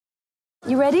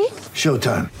You ready?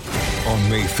 Showtime. On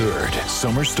May 3rd,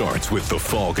 summer starts with The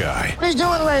Fall Guy. Let's do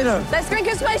it later. Let's drink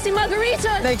a spicy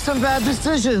margarita. Make some bad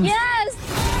decisions.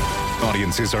 Yes!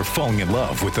 Audiences are falling in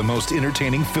love with the most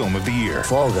entertaining film of the year.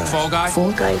 Fall Guy. Fall Guy?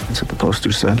 Fall Guy. That's what the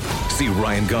poster said. See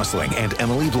Ryan Gosling and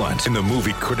Emily Blunt in the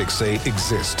movie critics say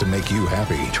exists to make you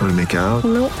happy. Trying to make it out?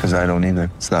 Nope. Because I don't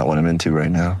either. It's not what I'm into right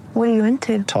now. What are you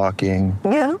into? Talking.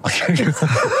 Yeah.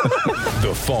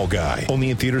 The Fall Guy.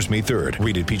 Only in theaters May 3rd.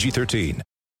 Rated PG-13.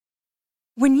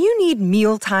 When you need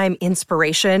mealtime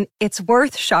inspiration, it's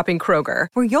worth shopping Kroger,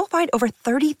 where you'll find over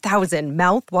 30,000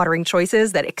 mouth-watering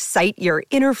choices that excite your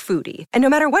inner foodie. And no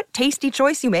matter what tasty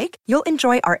choice you make, you'll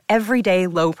enjoy our everyday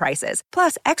low prices,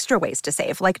 plus extra ways to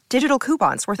save, like digital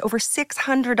coupons worth over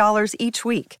 $600 each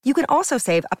week. You can also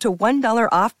save up to $1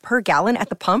 off per gallon at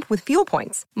the pump with fuel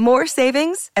points. More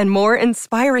savings and more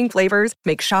inspiring flavors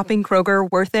make shopping Kroger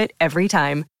worth it every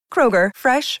time. Kroger,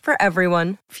 fresh for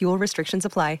everyone. Fuel restrictions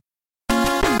apply.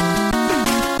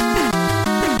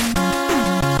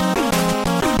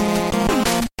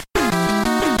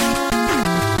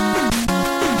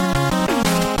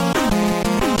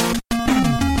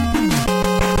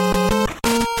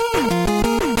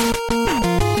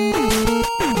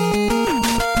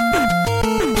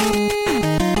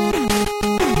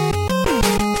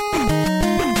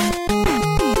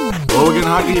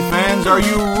 Hockey fans, are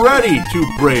you ready to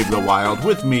brave the wild?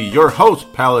 With me, your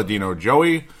host, Paladino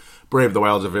Joey. Brave the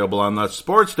Wild is available on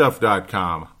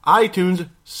thesportstuff.com, iTunes,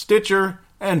 Stitcher,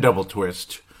 and Double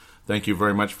Twist. Thank you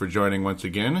very much for joining once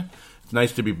again. It's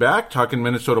nice to be back talking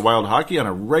Minnesota Wild hockey on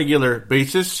a regular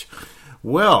basis.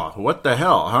 Well, what the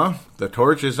hell, huh? The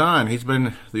torch is on.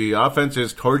 The offense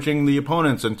is torching the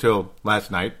opponents until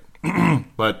last night,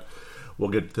 but we'll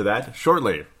get to that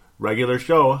shortly. Regular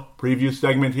show, review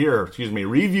segment here,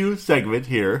 preview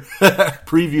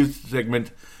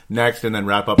segment next, and then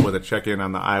wrap up with a check-in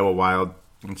on the Iowa Wild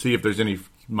and see if there's any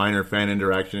minor fan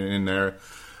interaction in there.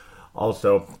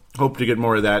 Also, hope to get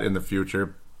more of that in the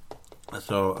future.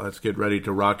 So let's get ready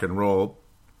to rock and roll.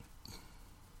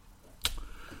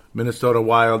 Minnesota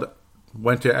Wild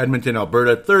went to Edmonton,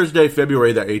 Alberta, Thursday,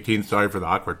 February the 18th. Sorry for the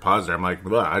awkward pause there. I'm like,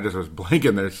 I just was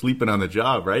blanking there, sleeping on the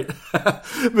job, right?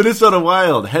 Minnesota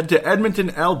Wild head to Edmonton,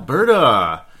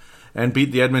 Alberta, and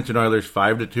beat the Edmonton Oilers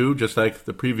 5-2, just like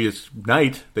the previous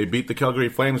night. They beat the Calgary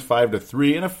Flames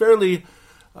 5-3 in a fairly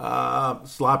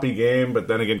sloppy game, but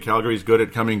then again, Calgary's good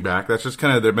at coming back. That's just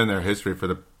kind of been their history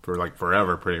for like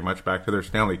forever, pretty much, back to their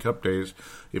Stanley Cup days,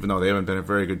 even though they haven't been a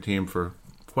very good team for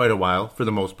quite a while, for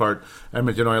the most part.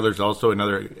 Edmonton Oilers also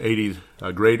another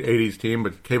great 80s team,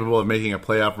 but capable of making a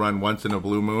playoff run once in a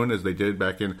blue moon, as they did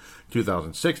back in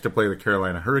 2006 to play the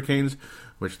Carolina Hurricanes,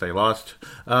 which they lost.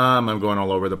 I'm going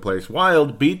all over the place.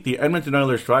 Wild beat the Edmonton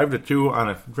Oilers 5-2 on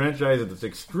a franchise that's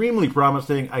extremely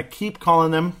promising. I keep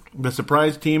calling them the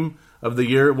surprise team of the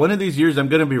year. One of these years I'm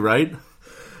going to be right.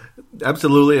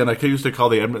 Absolutely, and I used to call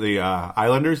the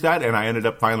Islanders that, and I ended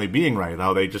up finally being right.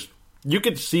 How they just... You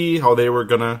could see how they were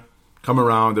going to come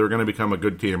around. They were going to become a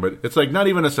good team. But it's like not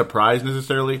even a surprise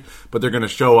necessarily, but they're going to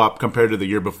show up compared to the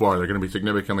year before. They're going to be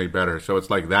significantly better. So it's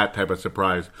like that type of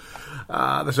surprise.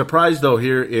 The surprise, though,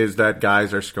 here is that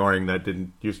guys are scoring that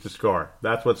didn't used to score.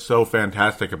 That's what's so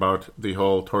fantastic about the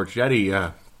whole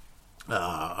Torchetti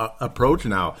approach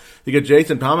now. You get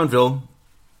Jason Pominville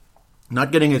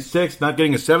not getting his sixth, not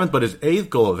getting his seventh, but his eighth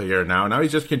goal of the year now. Now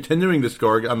he's just continuing to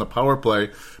score on the power play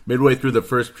midway through the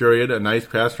first period. A nice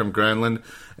pass from Granlund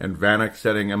and Vanek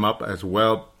setting him up as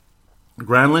well.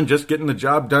 Granlund just getting the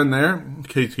job done there.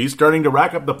 He's starting to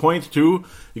rack up the points too.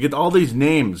 You get all these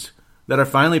names that are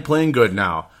finally playing good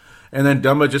now. And then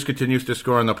Dumba just continues to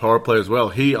score on the power play as well.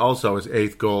 He also his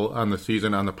eighth goal on the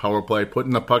season on the power play,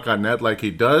 putting the puck on net like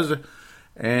he does.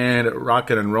 And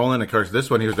rocking and rolling. Of course, this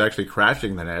one he was actually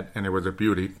crashing the net, and it was a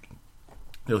beauty.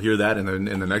 You'll hear that in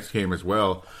the next game as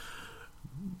well.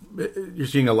 You're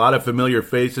seeing a lot of familiar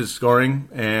faces scoring,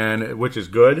 and which is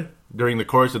good during the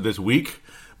course of this week.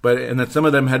 And that some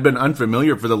of them had been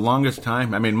unfamiliar for the longest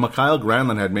time. I mean, Mikael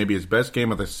Granlund had maybe his best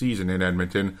game of the season in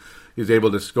Edmonton. He's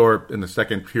able to score in the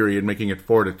second period, making it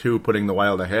 4-2, putting the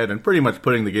Wild ahead, and pretty much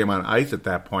putting the game on ice at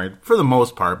that point, for the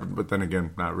most part, but then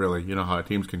again, not really. You know how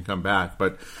teams can come back.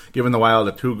 But giving the Wild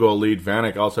a 2-goal lead,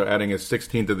 Vanek also adding his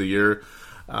 16th of the year,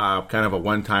 kind of a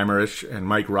one-timer-ish, and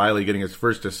Mike Riley getting his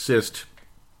first assist.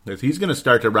 He's going to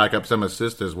start to rack up some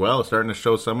assists as well, starting to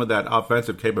show some of that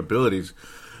offensive capabilities.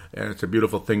 And it's a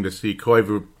beautiful thing to see.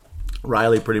 Koivu,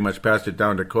 Riley pretty much passed it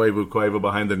down to Koivu. Koivu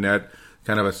behind the net,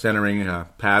 kind of a centering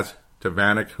pass to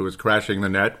Vanek, who is crashing the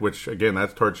net, which, again,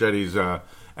 that's Torchetti's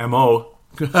M.O.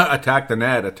 Attack the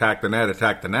net, attack the net,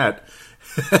 attack the net.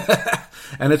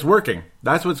 And it's working.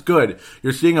 That's what's good.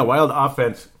 You're seeing a Wild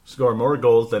offense score more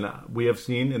goals than we have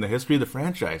seen in the history of the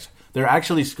franchise. They're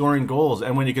actually scoring goals.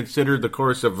 And when you consider the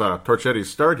course of Torchetti's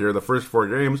start here, the first 4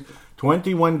 games,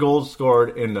 21 goals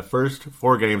scored in the first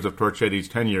 4 games of Torchetti's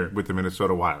tenure with the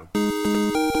Minnesota Wild.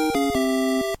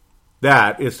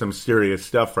 That is some serious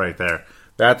stuff right there.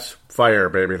 That's fire,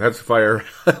 baby. That's fire.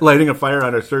 Lighting a fire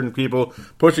under certain people,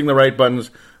 pushing the right buttons,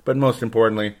 but most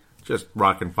importantly, just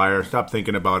rocking fire. Stop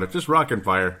thinking about it. Just rocking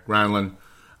fire. Granlund,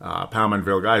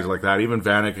 Palmanville, guys like that. Even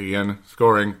Vanek again,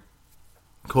 scoring.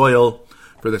 Coyle,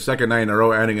 for the second night in a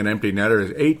row, adding an empty netter,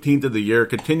 his 18th of the year,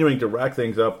 continuing to rack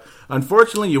things up.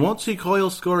 Unfortunately, you won't see Coyle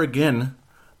score again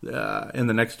in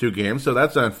the next 2 games, so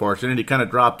that's unfortunate. He kind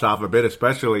of dropped off a bit,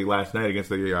 especially last night against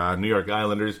the New York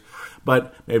Islanders.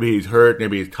 But maybe he's hurt,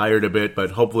 maybe he's tired a bit,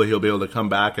 but hopefully he'll be able to come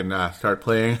back and start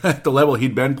playing at the level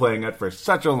he'd been playing at for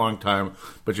such a long time.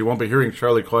 But you won't be hearing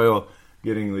Charlie Coyle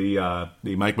getting the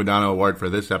Mike Modano Award for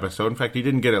this episode. In fact, he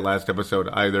didn't get it last episode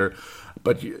either.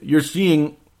 But you're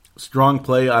seeing strong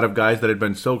play out of guys that had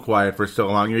been so quiet for so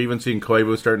long. You're even seeing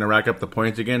Koivu starting to rack up the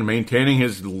points again, maintaining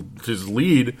his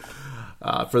lead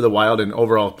for the Wild in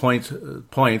overall points.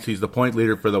 He's the point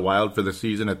leader for the Wild for the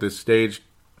season at this stage.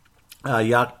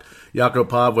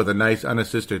 Yakupov with a nice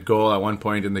unassisted goal at one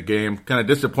point in the game. Kind of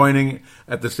disappointing.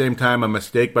 At the same time, a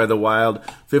mistake by the Wild.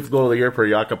 5th goal of the year for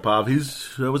Yakupov.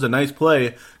 It was a nice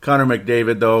play. Connor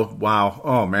McDavid, though, wow.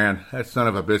 Oh, man, that son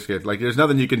of a biscuit. Like, there's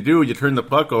nothing you can do. You turn the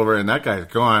puck over, and that guy's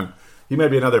gone. He might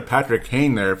be another Patrick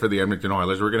Kane there for the Edmonton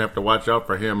Oilers. We're going to have to watch out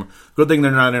for him. Good thing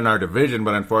they're not in our division,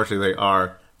 but unfortunately they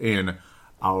are in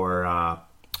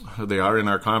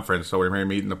our conference, so we may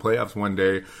meet in the playoffs one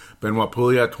day. Benoit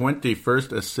Pouliot,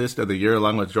 21st assist of the year,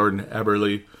 along with Jordan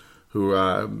Eberle, who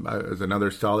is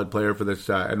another solid player for this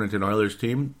Edmonton Oilers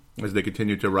team as they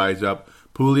continue to rise up.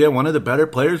 Pouliot, one of the better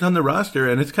players on the roster,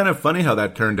 and it's kind of funny how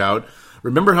that turned out.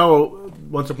 Remember how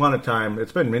once upon a time,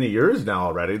 it's been many years now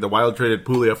already, the Wild traded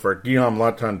Pouliot for Guillaume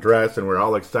Latendresse, and we're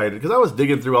all excited because I was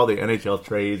digging through all the NHL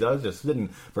trades. I was just sitting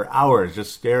for hours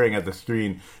just staring at the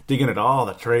screen, digging at all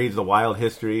the trades, the Wild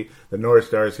history, the North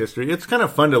Stars history. It's kind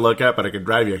of fun to look at, but it can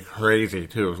drive you crazy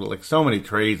too. Like so many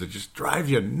trades that just drive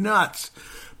you nuts.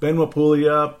 Benoit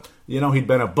Pouliot, he'd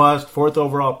been a bust, 4th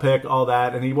overall pick, all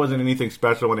that, and he wasn't anything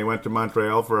special when he went to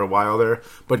Montreal for a while there.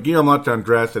 But Guillaume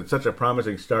Latendresse had such a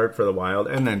promising start for the Wild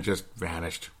and then just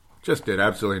vanished. Just did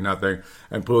absolutely nothing.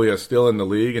 And Pouliot's still in the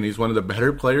league, and he's one of the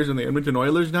better players in the Edmonton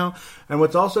Oilers now. And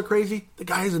what's also crazy, the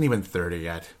guy isn't even 30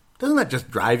 yet. Doesn't that just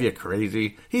drive you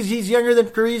crazy? He's younger than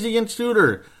Parise and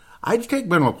Suter. I'd take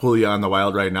Benoit Pouliot on the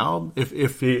Wild right now. If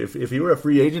he were a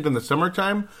free agent in the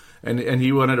summertime, and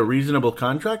he wanted a reasonable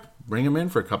contract, bring him in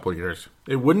for a couple of years.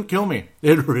 It wouldn't kill me.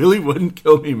 It really wouldn't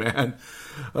kill me, man.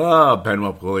 Oh,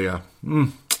 Benoit Pouliot.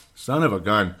 Son of a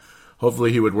gun.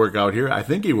 Hopefully he would work out here. I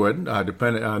think he would,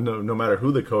 depending on no matter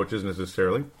who the coach is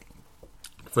necessarily.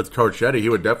 For Torchetti, he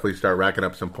would definitely start racking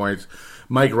up some points.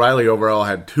 Mike Riley overall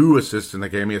had 2 assists in the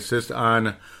game. He assists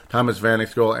on Thomas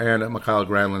Vanek's goal and Mikael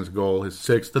Granlund's goal, his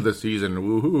 6th of the season.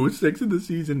 Woohoo, 6th of the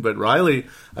season. But Riley,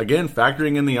 again,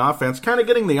 factoring in the offense, kind of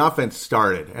getting the offense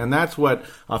started. And that's what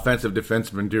offensive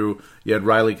defensemen do. You had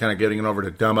Riley kind of getting it over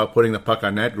to Dumba, putting the puck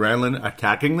on net. Granlund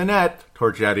attacking the net,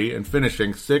 Torchetti, and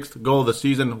finishing 6th goal of the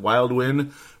season. Wild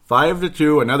win,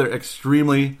 5-2. Another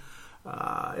extremely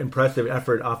impressive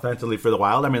effort offensively for the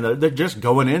Wild. I mean, they're just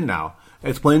going in now.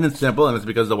 It's plain and simple, and it's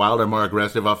because the Wild are more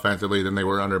aggressive offensively than they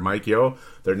were under Mike Yeo.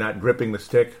 They're not gripping the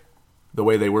stick the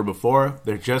way they were before.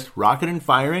 They're just rocking and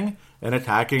firing and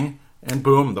attacking, and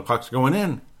boom, the puck's going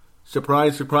in.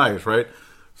 Surprise, surprise, right?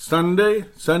 Sunday,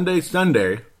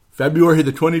 February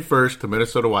the 21st, the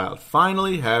Minnesota Wild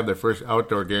finally have their first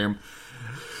outdoor game.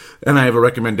 And I have a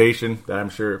recommendation that I'm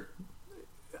sure,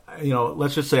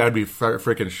 let's just say I'd be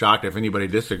freaking shocked if anybody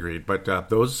disagreed. But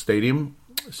those Stadium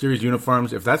Series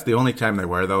uniforms, if that's the only time they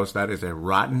wear those, that is a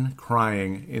rotten,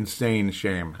 crying, insane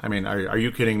shame. I mean, are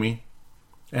you kidding me?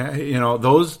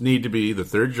 Those need to be the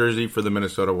 3rd jersey for the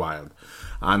Minnesota Wild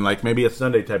on like maybe a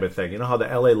Sunday type of thing. You know how the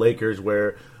LA Lakers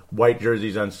wear white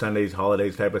jerseys on Sundays,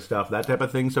 holidays type of stuff, that type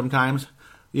of thing sometimes?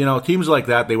 Teams like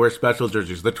that, they wear special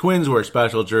jerseys. The Twins wear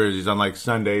special jerseys on like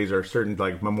Sundays or certain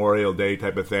like Memorial Day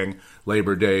type of thing,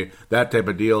 Labor Day, that type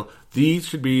of deal. These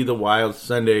should be the Wild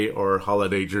Sunday or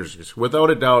holiday jerseys. Without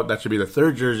a doubt, that should be the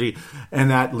 3rd jersey, and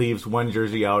that leaves one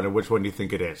jersey out. And which one do you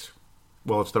think it is?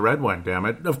 Well, it's the red one, damn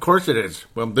it. Of course it is.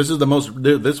 Well, this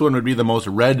one would be the most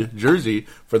red jersey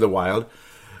for the Wild.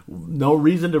 No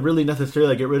reason to really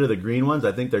necessarily get rid of the green ones.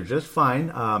 I think they're just fine.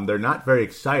 They're not very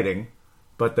exciting,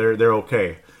 but they're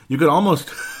okay. You could almost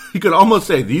you could almost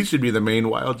say these should be the main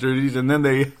Wild jerseys, and then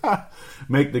they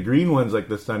make the green ones like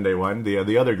the Sunday one,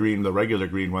 the other green, the regular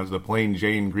green ones, the plain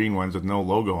Jane green ones with no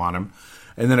logo on them.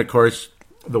 And then, of course,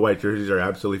 the white jerseys are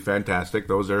absolutely fantastic.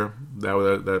 They're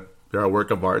a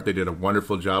work of art. They did a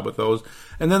wonderful job with those.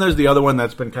 And then there's the other one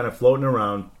that's been kind of floating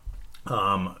around.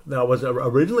 That was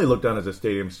originally looked on as a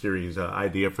Stadium Series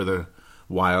idea for the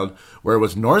Wild, where it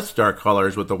was North Star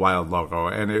colors with the Wild logo,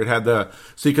 and it had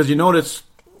because you notice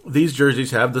these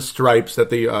jerseys have the stripes that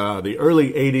the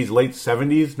early 80s, late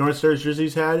 70s North Star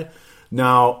jerseys had.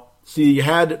 Now, see, you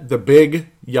had the big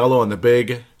yellow and the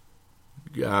big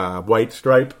white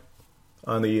stripe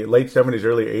on the late 70s,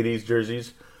 early 80s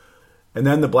jerseys, and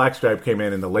then the black stripe came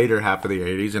in the later half of the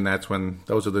 80s, and that's when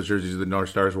those are the jerseys the North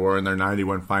Stars wore in their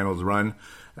 91 finals run.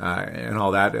 And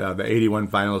all that, the 81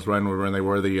 finals run when they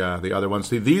were the other ones.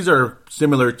 See, these are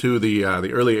similar to the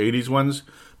early 80s ones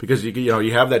because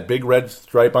you have that big red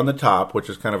stripe on the top, which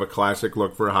is kind of a classic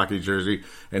look for a hockey jersey,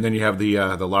 and then you have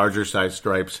the larger size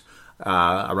stripes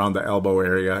around the elbow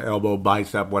area, elbow,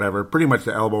 bicep, whatever, pretty much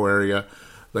the elbow area,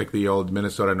 like the old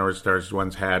Minnesota North Stars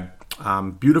ones had.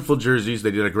 Beautiful jerseys.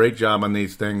 They did a great job on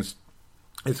these things.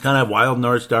 It's kind of Wild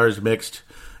North Stars mixed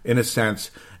in a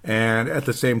sense, and at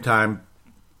the same time,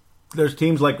 there's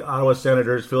teams like Ottawa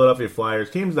Senators, Philadelphia Flyers,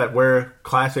 teams that wear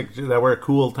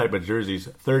cool type of jerseys,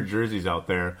 third jerseys out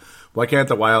there. Why can't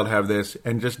the Wild have this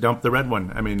and just dump the red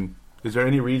one? I mean, is there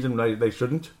any reason they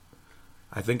shouldn't?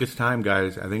 I think it's time,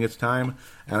 guys. I think it's time.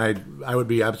 And I would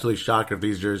be absolutely shocked if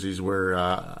these jerseys were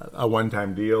a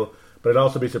one-time deal. But I'd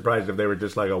also be surprised if they were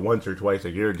just like a once or twice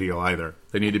a year deal either.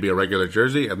 They need to be a regular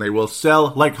jersey, and they will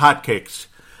sell like hotcakes.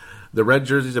 The red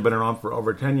jerseys have been around for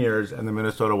over 10 years, and the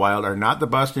Minnesota Wild are not the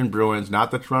Boston Bruins,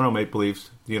 not the Toronto Maple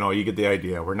Leafs. You get the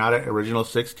idea. We're not an original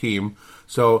six team.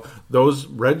 So those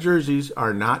red jerseys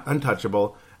are not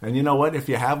untouchable. And you know what? If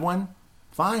you have one,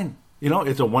 fine.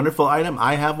 It's a wonderful item.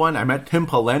 I have one. I met Tim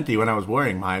Pawlenty when I was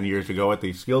wearing mine years ago at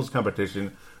the skills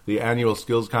competition, the annual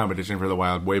skills competition for the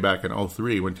Wild way back in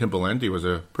 2003 when Tim Pawlenty was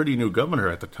a pretty new governor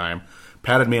at the time.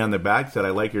 Patted me on the back, said, I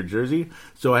like your jersey.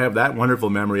 So I have that wonderful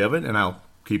memory of it, and I'll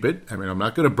keep it. I mean, I'm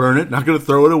not going to burn it, not going to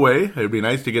throw it away. It would be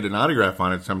nice to get an autograph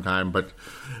on it sometime, but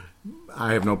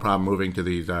I have no problem moving to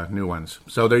these new ones.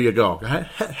 So there you go. I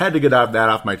had to get that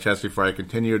off my chest before I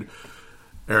continued.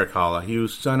 Erik Haula, you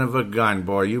son of a gun,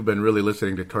 boy. You've been really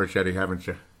listening to Torchetti, haven't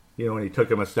you? When he took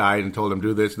him aside and told him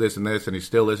do this, this, and this, and he's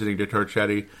still listening to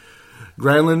Torchetti.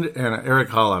 Granlund and Erik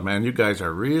Haula, man, you guys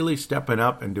are really stepping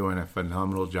up and doing a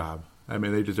phenomenal job. I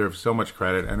mean, they deserve so much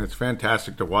credit, and it's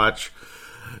fantastic to watch.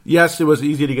 Yes, it was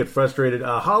easy to get frustrated.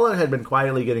 Haula had been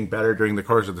quietly getting better during the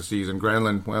course of the season.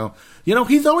 Granlund, well,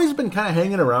 he's always been kind of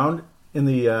hanging around in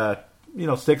the 6th,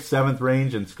 7th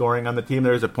range and scoring on the team.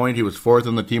 There was a point he was 4th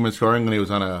on the team in scoring when he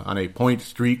was on a point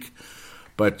streak.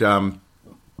 But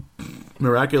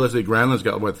miraculously, Granlund's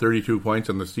got, 32 points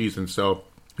on the season. So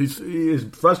he's as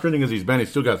frustrating as he's been, he's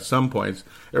still got some points.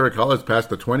 Erik Haula's passed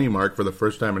the 20 mark for the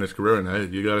first time in his career,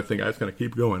 and you got to think that's going to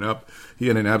keep going up. He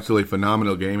had an absolutely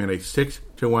phenomenal game in a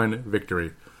 6-1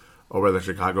 victory over the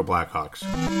Chicago Blackhawks.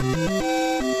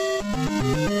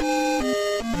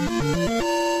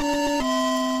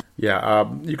 Yeah,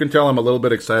 you can tell I'm a little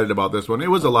bit excited about this one. It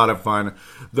was a lot of fun,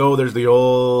 though there's the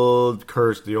old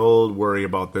curse, the old worry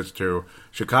about this too.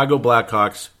 Chicago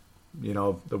Blackhawks,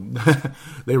 the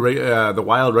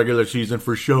Wild regular season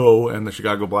for show and the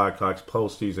Chicago Blackhawks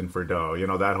postseason for dough.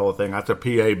 That whole thing. That's a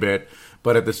PA bit,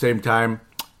 but at the same time,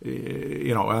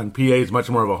 and PA is much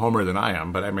more of a homer than I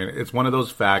am. But I mean, it's one of those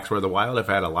facts where the Wild have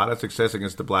had a lot of success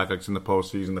against the Blackhawks in the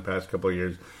postseason the past couple of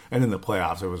years, and in the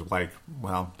playoffs, it was like,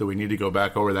 well, do we need to go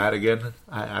back over that again?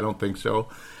 I don't think so.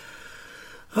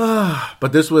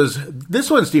 But this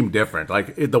one seemed different.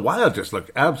 The Wild just looked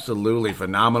absolutely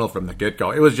phenomenal from the get-go.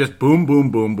 It was just boom,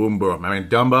 boom, boom, boom, boom. I mean,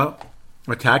 Dumba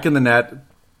attacking the net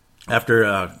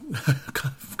after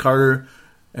Carter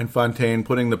and Fontaine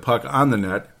putting the puck on the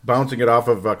net, bouncing it off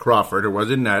of Crawford, who was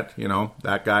in net,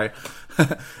 that guy.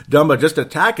 Dumba just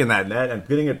attacking that net and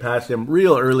getting it past him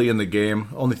real early in the game,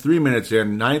 only 3 minutes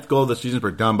in, 9th goal of the season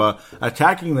for Dumba,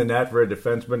 attacking the net for a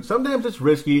defenseman. Sometimes it's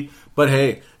risky, but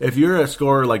hey, if you're a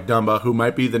scorer like Dumba, who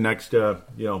might be the next,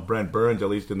 Brent Burns, at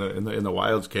least in the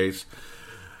Wild's case,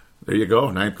 there you go,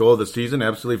 9th goal of the season,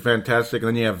 absolutely fantastic. And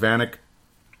then you have Vanek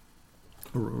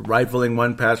rifling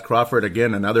one past Crawford,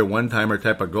 again, another one-timer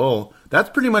type of goal. That's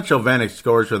pretty much how Vanek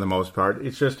scores for the most part.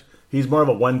 It's just, he's more of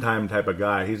a one-time type of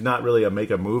guy. He's not really a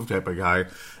make-a-move type of guy.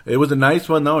 It was a nice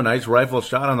one, though, a nice rifle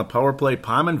shot on the power play.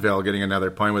 Pominville getting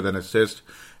another point with an assist.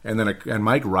 And then and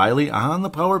Mike Riley on the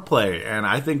power play. And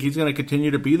I think he's going to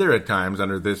continue to be there at times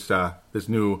under this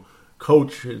new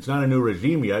coach. It's not a new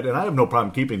regime yet, and I have no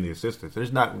problem keeping the assistants.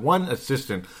 There's not one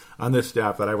assistant on this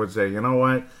staff that I would say, you know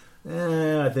what,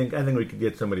 I think we could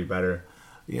get somebody better.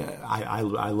 Yeah, I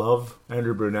love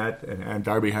Andrew Brunette and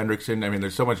Darby Hendrickson. I mean,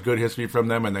 there's so much good history from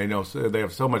them, and they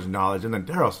have so much knowledge. And then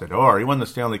Darryl Sador, he won the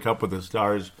Stanley Cup with the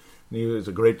Stars. And he was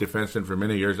a great defenseman for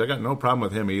many years. I got no problem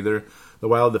with him either. The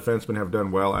Wild defensemen have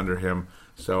done well under him.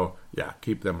 So, yeah,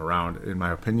 keep them around, in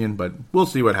my opinion. But we'll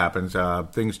see what happens.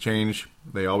 Things change.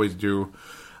 They always do.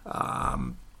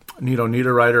 Nito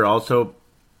Niederreiter also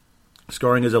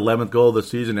scoring his 11th goal of the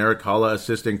season. Erik Haula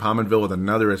assisting Pominville with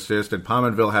another assist. And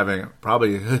Pominville having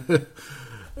probably...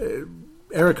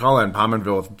 Erik Haula and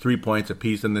Pominville with 3 points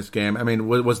apiece in this game. I mean,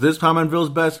 was this Pominville's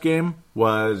best game?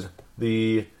 Was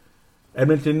the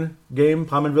Edmonton game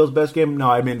Pominville's best game? No,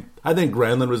 I mean, I think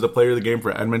Granlund was the player of the game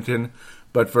for Edmonton.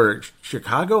 But for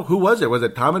Chicago, who was it? Was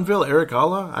it Pominville, Erik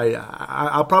Haula?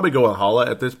 I'll probably go with Haula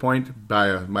at this point by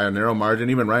a narrow margin.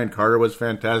 Even Ryan Carter was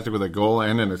fantastic with a goal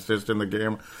and an assist in the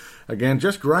game. Again,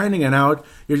 just grinding it out.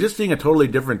 You're just seeing a totally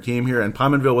different team here. And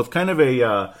Pominville with kind of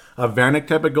a Vanek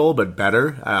type of goal, but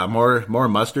better, more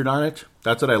mustard on it.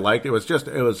 That's what I liked. It was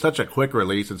such a quick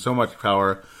release and so much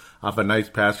power off a nice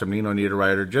pass from Nino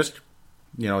Niederreiter. Just,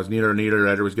 as Nino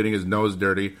Niederreiter was getting his nose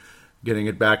dirty, getting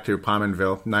it back to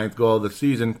Pominville. 9th goal of the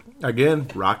season. Again,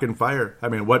 rock and fire. I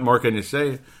mean, what more can you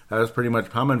say? That was pretty much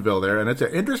Pominville there. And it's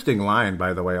an interesting line,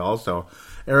 by the way, also.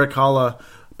 Erik Haula,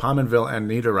 Pominville, and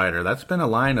Niederreiter. That's been a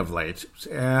line of late.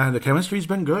 And the chemistry's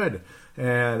been good.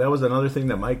 And that was another thing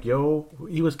that Mike Yeo,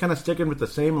 he was kind of sticking with the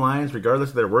same lines regardless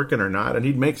if they're working or not. And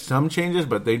he'd make some changes,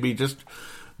 but they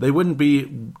wouldn't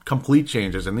be complete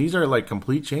changes. And these are like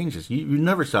complete changes. You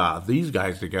never saw these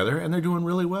guys together, and they're doing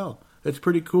really well. It's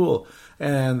pretty cool.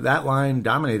 And that line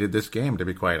dominated this game, to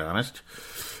be quite honest.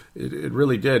 It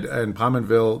really did. And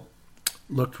Pominville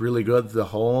looked really good the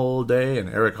whole day, and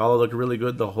Erik Haula looked really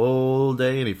good the whole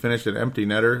day, and he finished an empty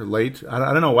netter late.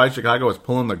 I don't know why Chicago was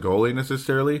pulling the goalie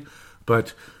necessarily,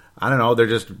 but I don't know. They're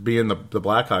just being the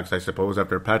Blackhawks, I suppose,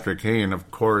 after Patrick Kane.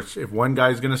 Of course, if one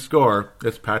guy's going to score,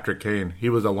 it's Patrick Kane. He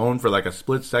was alone for like a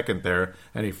split second there,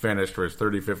 and he finished for his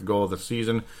 35th goal of the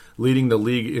season, leading the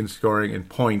league in scoring in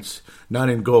points, not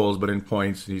in goals, but in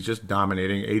points. He's just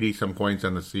dominating, 80-some points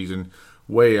on the season,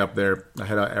 way up there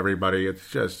ahead of everybody.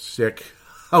 It's just sick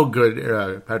how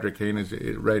good Patrick Kane is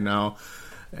right now,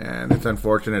 and it's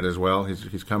unfortunate as well.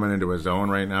 He's coming into his own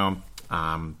right now.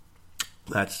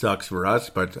 That sucks for us,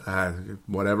 but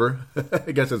whatever.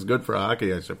 I guess it's good for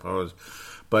hockey, I suppose.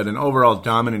 But an overall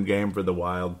dominant game for the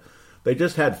Wild. They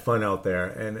just had fun out there,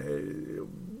 and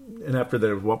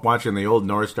after watching the old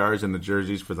North Stars in the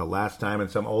jerseys for the last time, and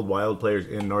some old Wild players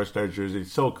in North Stars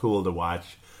jerseys, so cool to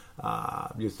watch.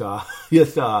 You saw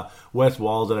Wes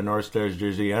Walz in a North Stars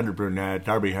jersey, Andrew Brunette,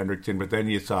 Darby Hendrickson, but then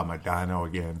you saw Modano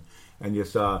again, and you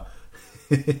saw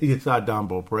Don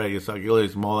Beaupre, you saw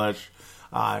Gilius Molesh.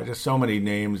 Just so many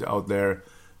names out there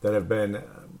that have been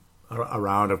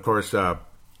around. Of course,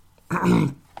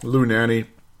 Lou Nanne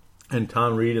and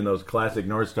Tom Reed in those classic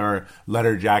North Star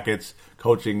leather jackets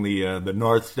coaching the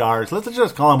North Stars. Let's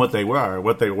just call them what they were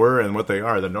and what they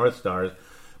are, the North Stars.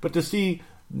 But to see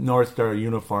North Star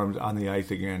uniforms on the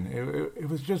ice again, it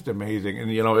was just amazing. And,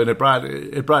 and it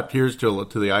brought tears to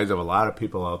the eyes of a lot of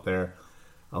people out there.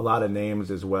 A lot of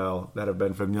names as well that have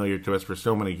been familiar to us for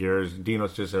so many years.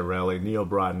 Dinos Ciccarelli, Neil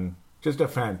Broughton. Just a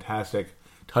fantastic,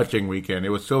 touching weekend.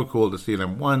 It was so cool to see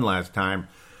them one last time.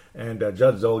 And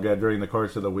Judd Zulgad, during the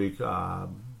course of the week,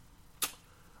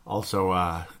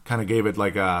 also kind of gave it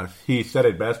he said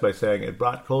it best by saying it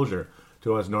brought closure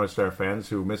to us North Star fans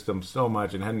who missed them so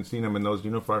much and hadn't seen them in those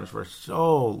uniforms for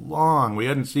so long. We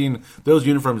hadn't seen those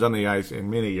uniforms on the ice in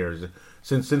many years.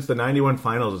 Since the 91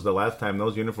 finals is the last time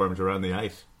those uniforms were on the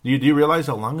ice. Do you realize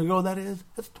how long ago that is?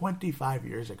 That's 25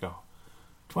 years ago.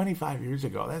 25 years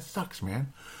ago. That sucks,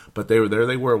 man. But they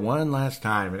were one last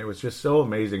time, and it was just so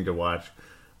amazing to watch.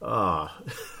 I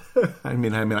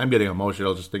mean, I'm getting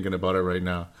emotional just thinking about it right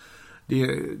now.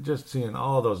 Just seeing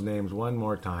all those names one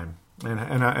more time. And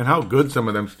how good some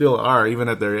of them still are, even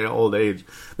at their old age.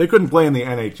 They couldn't play in the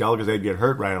NHL because they'd get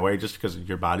hurt right away just because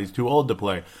your body's too old to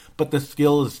play. But the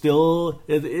skill is still,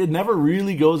 it never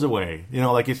really goes away.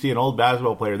 Like you see an old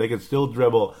basketball player, they can still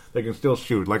dribble, they can still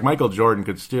shoot. Like Michael Jordan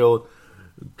could still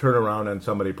turn around on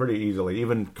somebody pretty easily.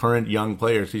 Even current young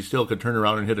players, he still could turn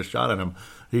around and hit a shot on him.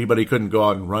 But he couldn't go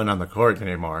out and run on the court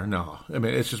anymore. No. I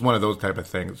mean, it's just one of those type of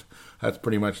things. That's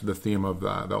pretty much the theme of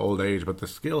the old age. But the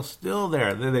skill's still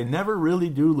there. They never really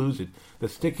do lose it. The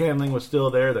stick handling was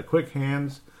still there. The quick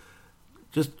hands.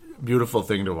 Just beautiful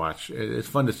thing to watch. It's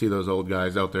fun to see those old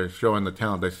guys out there showing the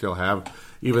talent they still have.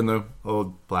 Even the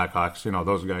old Blackhawks,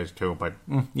 those guys too. But,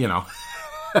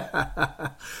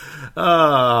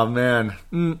 oh, man.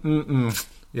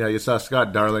 Yeah, you saw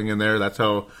Scott Darling in there. That's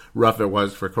how rough it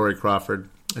was for Corey Crawford.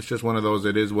 It's just one of those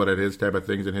it is what it is type of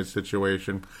things in his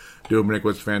situation. Dubnyk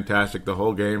was fantastic the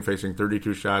whole game, facing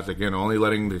 32 shots. Again, only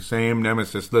letting the same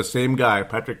nemesis, the same guy,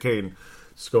 Patrick Kane,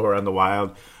 score on the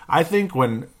Wild. I think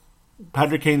when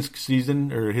Patrick Kane's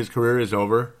season or his career is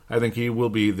over, I think he will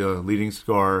be the leading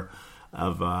scorer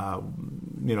of,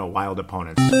 Wild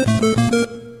opponents.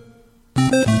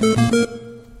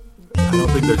 I don't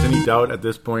think there's any doubt at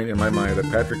this point in my mind that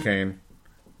Patrick Kane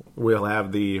will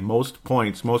have the most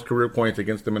career points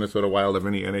against the Minnesota Wild of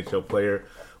any NHL player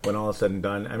when all is said and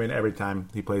done. I mean, every time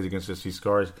he plays against us, he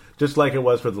scores. Just like it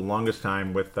was for the longest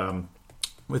time with Jarome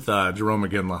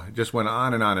Iginla. It just went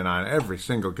on and on and on every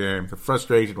single game. The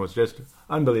frustration was just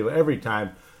unbelievable every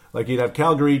time. Like you'd have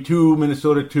Calgary 2,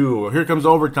 Minnesota 2. Here comes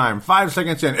overtime. 5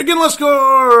 seconds in. Iginla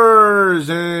scores!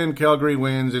 And Calgary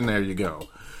wins, and there you go.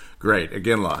 Great.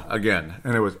 Iginla again.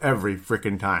 And it was every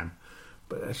freaking time.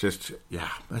 But that's just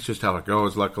how it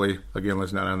goes. Luckily,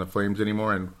 Iginla's not on the Flames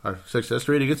anymore, and our success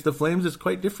rate against the Flames is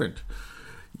quite different.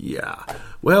 Yeah.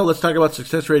 Well, let's talk about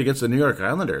success rate against the New York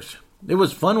Islanders. It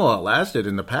was fun while it lasted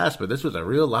in the past, but this was a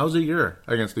real lousy year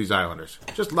against these Islanders.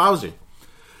 Just lousy.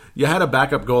 You had a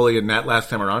backup goalie in net last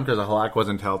time around because Halak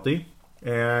wasn't healthy,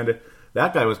 and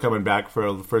that guy was coming back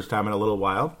for the first time in a little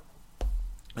while.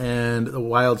 And the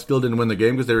Wild still didn't win the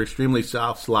game because they were extremely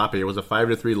sloppy. It was a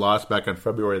 5-3 loss back on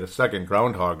February the 2nd,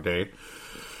 Groundhog Day.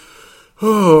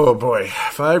 Oh, boy.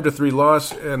 5-3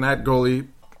 loss, and that goalie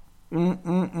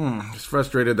just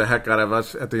frustrated the heck out of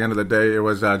us at the end of the day. It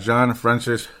was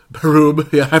Jean-Francis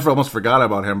Berube. Yeah, I almost forgot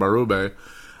about him, Berube,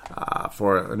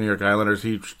 for the New York Islanders.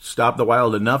 He stopped the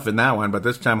Wild enough in that one, but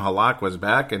this time Halak was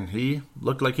back, and he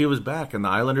looked like he was back. And the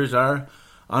Islanders are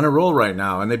on a roll right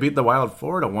now, and they beat the Wild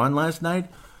 4-1 last night.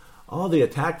 All the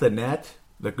attack the net,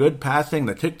 the good passing,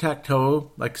 the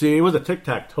tic-tac-toe. It was a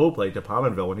tic-tac-toe play to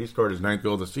Pominville when he scored his 9th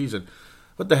goal of the season.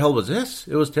 What the hell was this?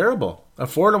 It was terrible. A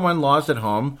 4-1 loss at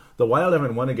home. The Wild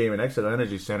haven't won a game in Exeter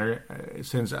Energy Center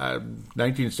since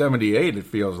 1978, it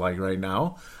feels like right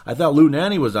now. I thought Lou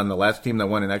Nanne was on the last team that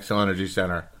won in Exeter Energy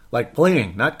Center. Like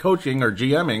playing, not coaching or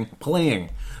GMing, playing.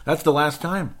 That's the last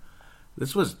time.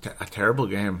 This was a terrible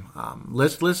game.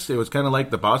 Listless. It was kind of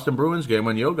like the Boston Bruins game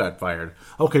when Yo got fired.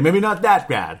 Okay, maybe not that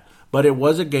bad, but it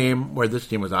was a game where this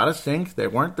team was out of sync. They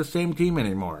weren't the same team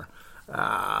anymore.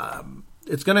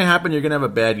 It's going to happen. You're going to have a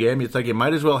bad game. It's like you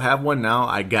might as well have one now,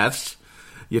 I guess.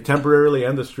 You temporarily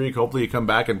end the streak. Hopefully you come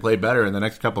back and play better in the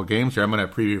next couple games here. I'm going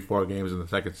to preview 4 games in the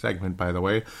second segment, by the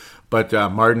way. But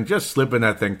Martin just slipping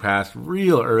that thing past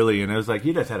real early, and it was like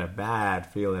he just had a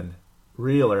bad feeling.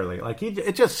 Real early, like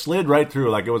it just slid right through,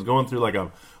 like it was going through like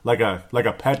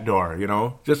a pet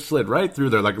door, just slid right through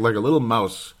there, like a little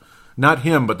mouse. Not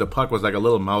him, but the puck was like a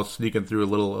little mouse sneaking through a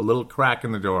little crack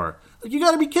in the door. Like, you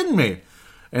got to be kidding me!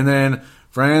 And then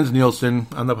Frans Nielsen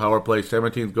on the power play,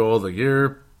 17th goal of the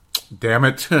year. Damn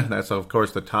it! That's of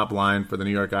course the top line for the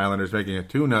New York Islanders, making it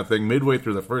 2-0 midway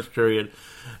through the first period.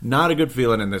 Not a good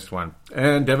feeling in this one.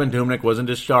 And Devan Dubnyk wasn't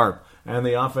as sharp. And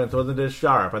the offense wasn't as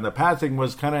sharp, and the passing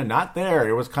was kind of not there.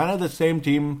 It was kind of the same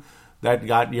team that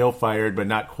got Yo fired, but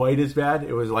not quite as bad.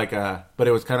 It was but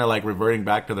it was kind of like reverting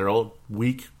back to their old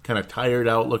weak, kind of tired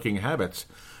out looking habits.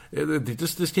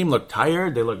 This team looked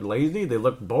tired. They looked lazy. They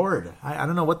looked bored. I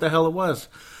don't know what the hell it was.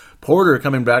 Porter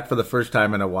coming back for the first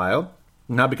time in a while,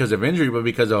 not because of injury, but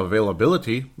because of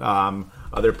availability.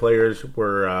 Other players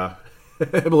were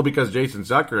because Jason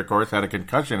Zucker, of course, had a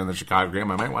concussion in the Chicago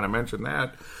game. I might want to mention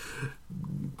that.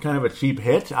 Kind of a cheap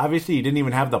hit. Obviously, he didn't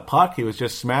even have the puck. He was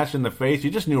just smashed in the face. You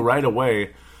just knew right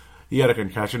away he had a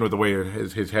concussion with the way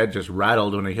his head just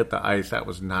rattled when he hit the ice. That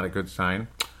was not a good sign.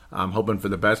 I'm hoping for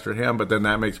the best for him, but then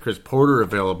that makes Chris Porter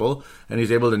available, and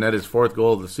he's able to net his 4th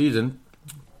goal of the season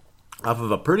off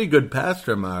of a pretty good pass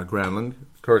from Granlund.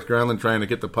 Of course, Granlund trying to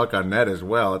get the puck on net as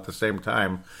well at the same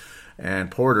time,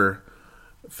 and Porter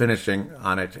finishing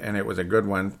on it, and it was a good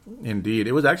one indeed.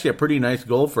 It was actually a pretty nice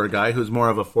goal for a guy who's more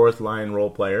of a 4th-line role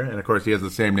player, and of course he has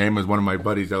the same name as one of my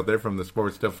buddies out there from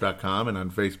thesportstuff.com and on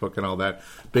Facebook and all that.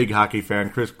 Big hockey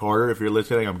fan, Chris Porter. If you're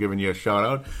listening, I'm giving you a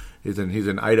shout-out. He's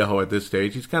in Idaho at this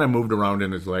stage. He's kind of moved around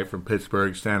in his life from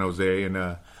Pittsburgh, San Jose,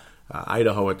 and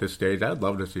Idaho at this stage. I'd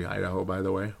love to see Idaho, by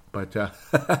the way. But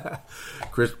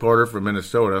Chris Porter from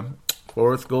Minnesota,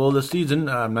 4th goal of the season.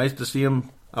 Nice to see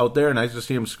him out there. Nice to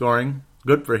see him scoring.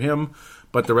 Good for him,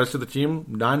 but the rest of the team,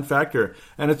 non-factor.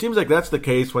 And it seems like that's the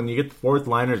case when you get 4th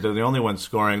liners, they're the only ones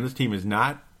scoring. This team is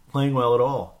not playing well at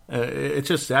all. It's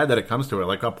just sad that it comes to it.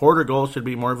 Like a Porter goal should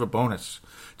be more of a bonus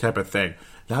type of thing.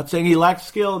 Not saying he lacks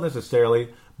skill necessarily,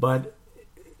 but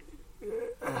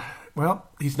well,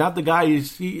 he's not the guy.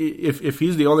 If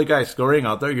he's the only guy scoring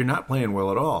out there, you're not playing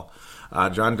well at all.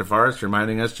 John Tavares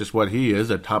reminding us just what he is,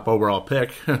 a top overall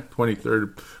pick,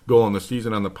 23rd goal in the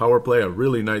season on the power play, a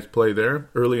really nice play there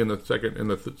early in the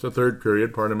third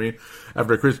period,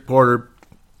 after Chris Porter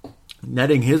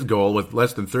netting his goal with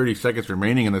less than 30 seconds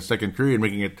remaining in the second period,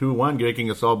 making it 2-1, making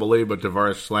us all believe, but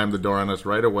Tavares slammed the door on us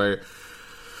right away.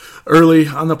 Early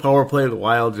on the power play, the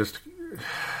Wild just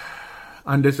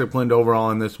undisciplined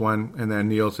overall in this one, and then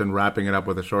Nielsen wrapping it up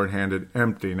with a shorthanded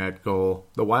empty net goal.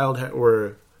 The Wild had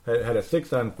a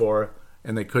 6-on-4,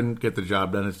 and they couldn't get the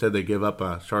job done. Instead, they gave up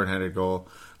a shorthanded goal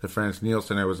to Frans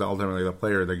Nielsen. It was ultimately the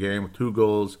player of the game. 2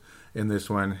 goals in this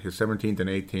one, his 17th and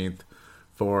 18th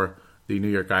for the New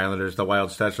York Islanders. The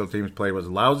Wild special teams play was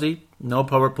lousy. No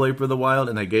power play for the Wild,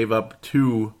 and they gave up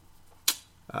two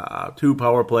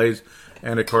power plays,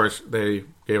 and of course they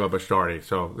gave up a shorty.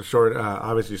 So the short,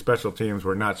 obviously special teams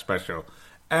were not special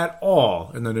at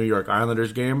all in the New York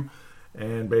Islanders game,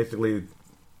 and basically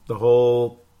the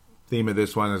whole theme of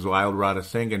this one is Wild rod a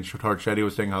sink, and Torchetti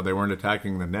was saying how they weren't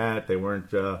attacking the net.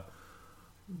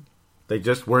 They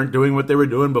just weren't doing what they were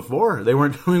doing before. They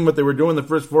weren't doing what they were doing the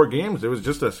first 4 games. It was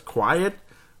just a quiet,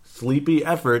 sleepy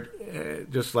effort,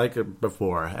 just like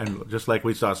before, and just like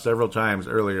we saw several times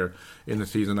earlier in the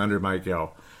season under Mike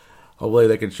Yeo. Hopefully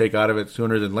they can shake out of it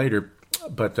sooner than later.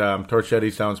 But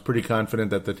Torchetti sounds pretty confident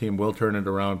that the team will turn it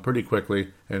around pretty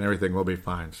quickly and everything will be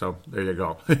fine. So there you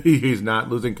go. He's not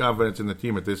losing confidence in the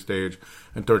team at this stage.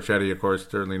 And Torchetti, of course,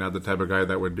 certainly not the type of guy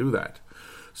that would do that.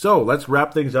 So let's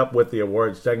wrap things up with the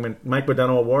awards segment. Mike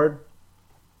Modano Award.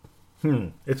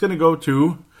 It's going to go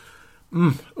to...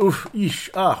 I'm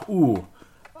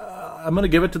going to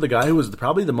give it to the guy who was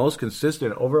probably the most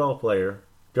consistent overall player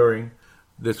during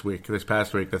this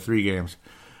past week, the 3 games.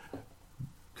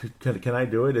 Can I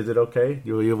do it? Is it okay?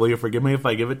 Will you forgive me if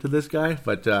I give it to this guy?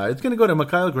 But it's going to go to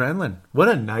Mikael Granlund. What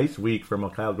a nice week for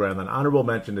Mikael Granlund. Honorable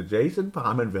mention to Jason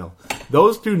Pominville.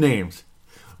 Those 2 names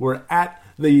were at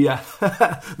the...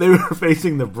 they were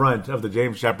facing the brunt of the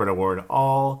James Shepard Award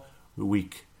all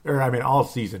week. All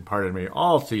season,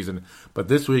 all season. But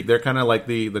this week, they're kind of like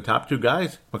the top 2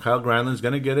 guys. Mikael Granlund's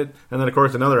going to get it. And then, of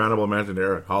course, another honorable mention to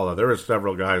Erik Haula. There were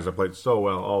several guys that played so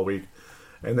well all week.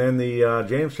 And then the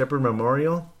James Shepard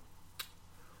Memorial.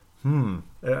 I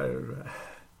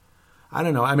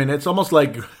don't know. It's almost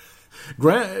like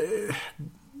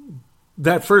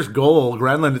that first goal,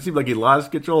 Granlund, it seemed like he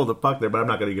lost control of the puck there, but I'm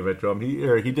not going to give it to him. He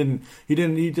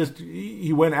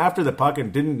went after the puck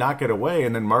and didn't knock it away,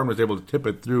 and then Martin was able to tip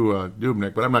it through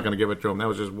Dubnyk, but I'm not going to give it to him. That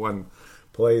was just one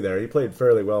play there. He played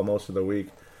fairly well most of the week.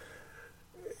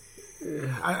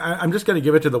 I'm just going to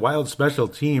give it to the Wild special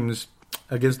teams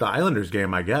against the Islanders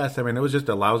game, I guess. It was just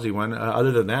a lousy one.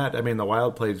 Other than that, the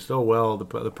Wild played so well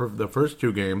the first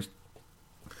 2 games.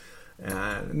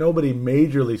 Nobody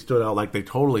majorly stood out like they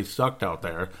totally sucked out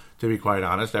there, to be quite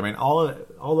honest.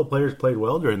 All the players played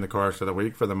well during the course of the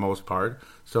week for the most part.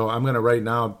 So I'm going to right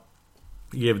now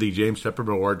give the James Shepard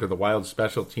Award to the Wild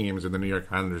special teams in the New York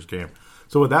Islanders game.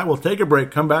 So with that, we'll take a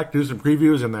break, come back, do some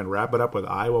previews, and then wrap it up with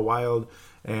Iowa Wild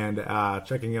and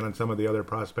checking in on some of the other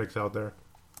prospects out there.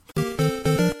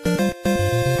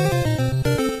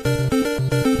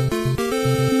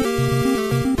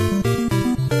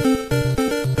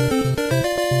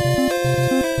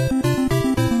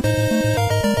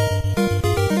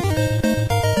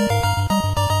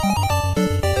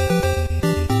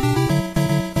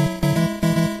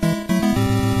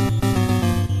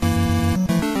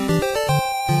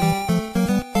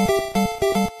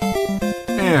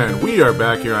 We are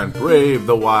back here on Brave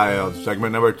the Wild,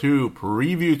 segment number 2,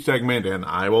 preview segment and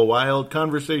Iowa Wild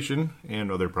conversation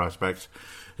and other prospects.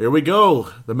 Here we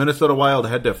go. The Minnesota Wild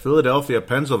head to Philadelphia,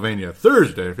 Pennsylvania,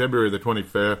 Thursday, February the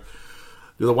 25th.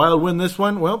 Do the Wild win this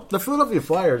one? Well, the Philadelphia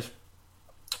Flyers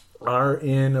are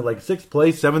in 6th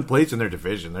place, 7th place in their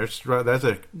division. That's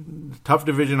a tough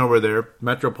division over there,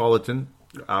 Metropolitan.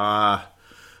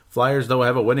 Flyers, though,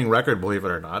 have a winning record, believe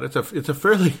it or not. It's a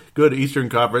fairly good Eastern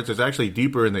Conference. It's actually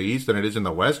deeper in the East than it is in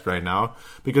the West right now,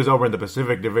 because over in the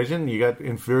Pacific Division, you got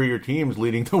inferior teams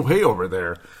leading the way over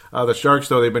there. The Sharks,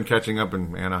 though, they've been catching up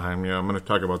in Anaheim. Yeah, I'm going to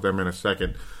talk about them in a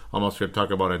second. Almost going to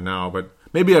talk about it now, but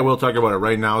maybe I will talk about it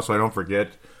right now so I don't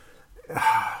forget.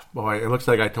 Boy, it looks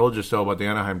like I told you so about the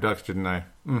Anaheim Ducks, didn't I?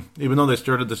 Even though they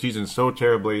started the season so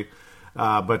terribly,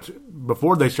 but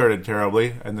before they started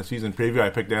terribly, in the season preview, I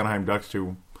picked the Anaheim Ducks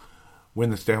to win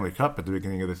the Stanley Cup at the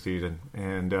beginning of the season.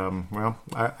 And,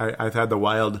 I've had the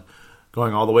Wild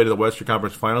going all the way to the Western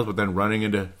Conference Finals, but then running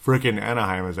into frickin'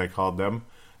 Anaheim, as I called them.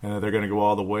 And they're going to go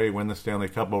all the way, win the Stanley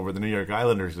Cup over the New York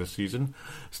Islanders this season.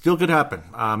 Still could happen.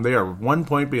 They are 1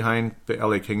 point behind the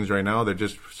LA Kings right now. They're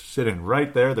just sitting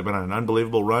right there. They've been on an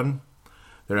unbelievable run.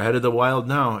 They're ahead of the Wild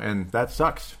now, and that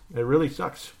sucks. It really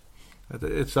sucks.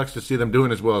 It sucks to see them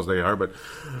doing as well as they are. But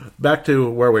back to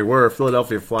where we were,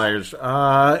 Philadelphia Flyers.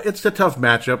 It's a tough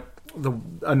matchup.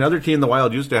 Another team the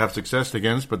Wild used to have success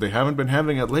against, but they haven't been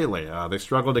having it lately. They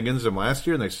struggled against them last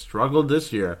year, and they struggled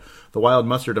this year. The Wild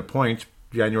mustered a point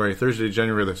Thursday,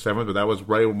 January the 7th, but that was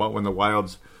right about when the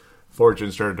Wild's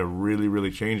fortune started to really, really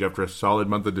change after a solid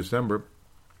month of December.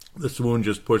 The swoon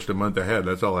just pushed a month ahead.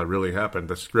 That's all that really happened.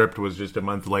 The script was just a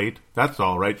month late. That's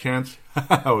all, right, Chance?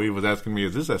 He was asking me,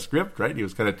 is this a script, right? He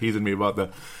was kind of teasing me about the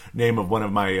name of one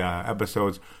of my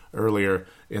episodes earlier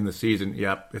in the season.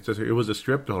 Yep, it was a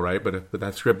script, all right, but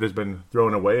that script has been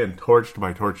thrown away and torched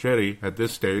by Torchetti at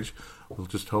this stage. We'll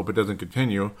just hope it doesn't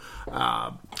continue.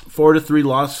 4-3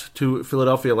 loss to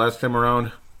Philadelphia last time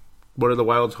around. What are the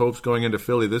Wild's hopes going into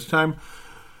Philly this time?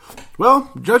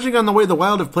 Well, judging on the way the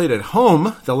Wild have played at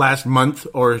home the last month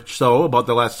or so, about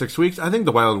the last 6 weeks, I think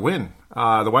the Wild win.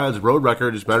 The Wild's road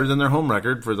record is better than their home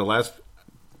record for the last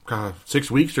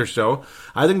 6 weeks or so.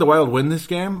 I think the Wild win this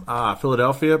game.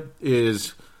 Philadelphia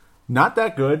is not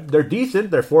that good. They're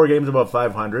decent. They're 4 games above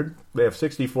 500. They have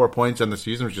 64 points on the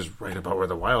season, which is right about where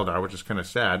the Wild are, which is kind of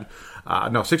sad.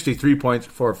 63 points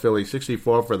for Philly,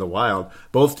 64 for the Wild.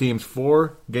 Both teams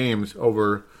 4 games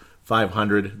over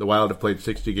 500. The Wild have played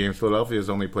 60 games. Philadelphia has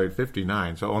only played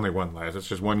 59, so only one less. It's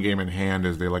just one game in hand,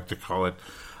 as they like to call it.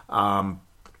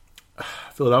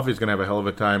 Philadelphia's going to have a hell of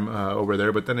a time over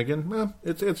there, but then again,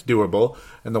 it's doable,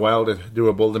 and the Wild is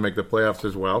doable to make the playoffs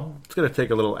as well. It's going to take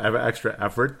a little extra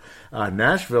effort.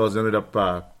 Nashville has ended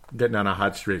up getting on a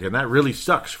hot streak, and that really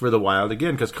sucks for the Wild,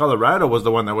 again, because Colorado was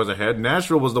the one that was ahead.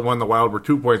 Nashville was the one the Wild were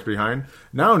 2 points behind.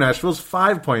 Now Nashville's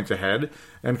 5 points ahead,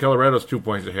 and Colorado's 2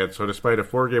 points ahead. So despite a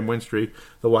 4-game win streak,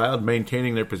 the Wild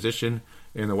maintaining their position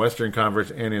in the Western Conference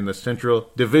and in the Central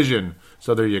Division.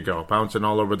 So there you go, bouncing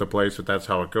all over the place, but that's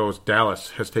how it goes. Dallas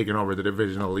has taken over the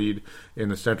divisional lead in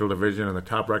the Central Division and the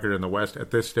top record in the West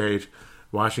at this stage.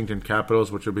 Washington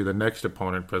Capitals, which will be the next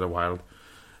opponent for the Wild,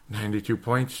 92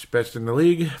 points, best in the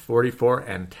league,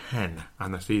 44-10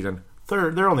 on the season.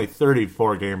 They're only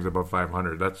 34 games above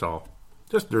 500, that's all.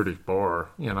 Just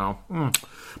 34, you know.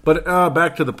 But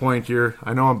back to the point here.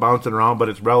 I know I'm bouncing around, but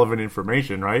it's relevant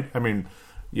information, right? I mean,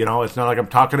 you know, it's not like I'm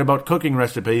talking about cooking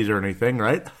recipes or anything,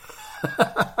 right?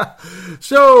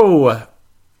 So,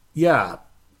 yeah,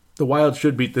 the Wild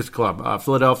should beat this club.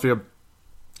 Philadelphia,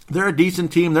 they're a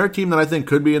decent team. They're a team that I think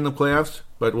could be in the playoffs,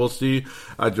 but we'll see.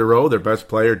 Giroux, their best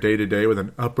player day-to-day with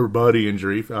an upper body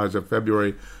injury as of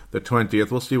February the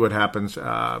 20th. We'll see what happens.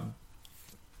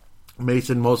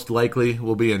 Mason most likely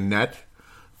will be in net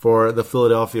for the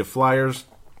Philadelphia Flyers.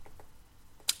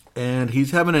 And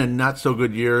he's having a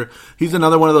not-so-good year. He's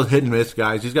another one of those hit-and-miss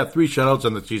guys. He's got 3 shutouts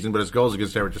on the season, but his goals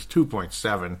against average is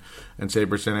 2.7 and save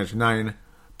percentage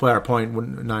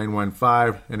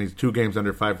 9.915, and he's 2 games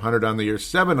under 500 on the year,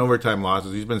 7 overtime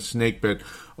losses. He's been snake-bit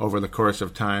over the course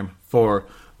of time for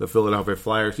the Philadelphia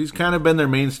Flyers. He's kind of been their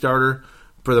main starter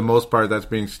for the most part, that's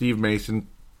being Steve Mason.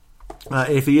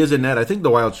 If he is in net, I think the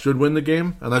Wild should win the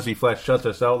game, unless he flat shuts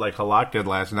us out like Halak did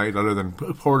last night, other than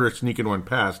Porter sneaking one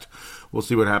past. We'll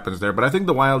see what happens there. But I think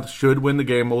the Wild should win the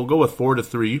game. We'll go with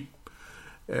 4-3.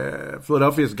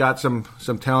 Philadelphia's got some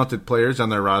talented players on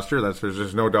their roster.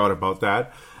 There's no doubt about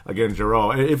that. Again,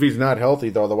 Giroux, if he's not healthy,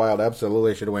 though, the Wild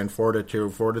absolutely should win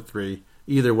 4-2, 4-3.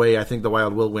 Either way, I think the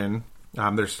Wild will win.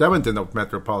 They're 7th in the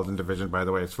Metropolitan Division, by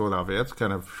the way. It's Philadelphia. It's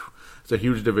a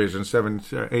huge division.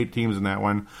 8 teams in that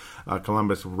one.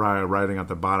 Columbus riding at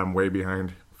the bottom, way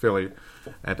behind Philly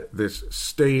at this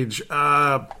stage.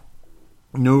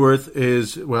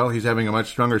 Neuwirth he's having a much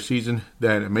stronger season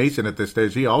than Mason at this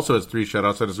stage. He also has 3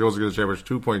 shutouts, and his goals against average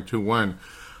 2.21.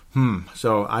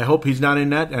 So I hope he's not in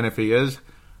net, and if he is,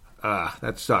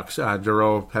 that sucks.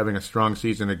 Giroux having a strong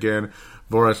season again.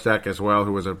 Voracek as well,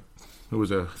 who was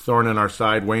a thorn in our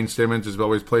side. Wayne Simmons has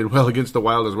always played well against the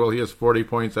Wild as well. He has 40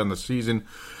 points on the season.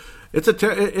 It's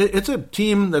a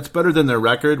team that's better than their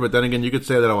record, but then again, you could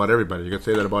say that about everybody. You could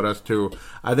say that about us too.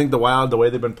 I think the Wild, the way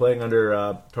they've been playing under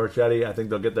Torchetti, I think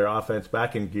they'll get their offense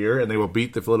back in gear, and they will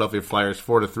beat the Philadelphia Flyers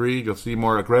 4-3. You'll see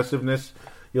more aggressiveness.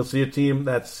 You'll see a team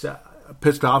that's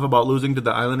pissed off about losing to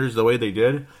the Islanders the way they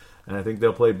did, and I think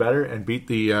they'll play better and beat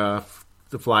the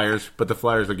Flyers. But the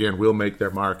Flyers, again, will make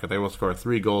their mark, and they will score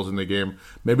 3 goals in the game.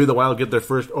 Maybe the Wild get their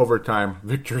first overtime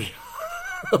victory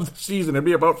of the season. It'd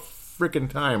be about freaking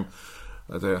time.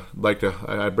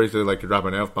 I'd basically like to drop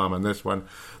an F-bomb on this one.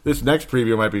 This next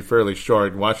preview might be fairly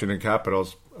short. Washington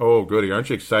Capitals. Oh, goody. Aren't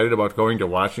you excited about going to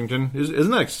Washington?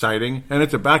 Isn't that exciting? And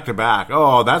it's a back-to-back.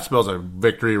 Oh, that spells a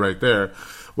victory right there.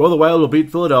 Well, the Wild will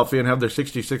beat Philadelphia and have their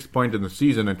 66th point in the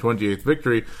season and 28th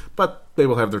victory, but they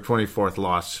will have their 24th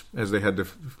loss as they head to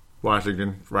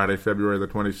Washington Friday, February the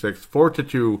 26th.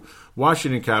 4-2,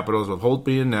 Washington Capitals with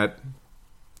Holtby in net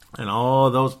and all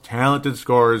those talented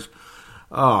scorers.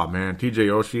 Oh man, TJ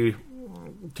Oshie's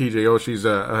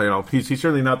he's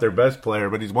certainly not their best player,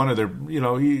 but he's one of their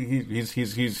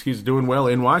he's doing well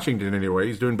in Washington anyway.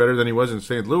 He's doing better than he was in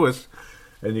St. Louis.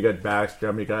 And you got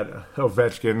Backstrom, you got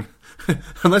Ovechkin.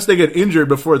 Unless they get injured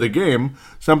before the game,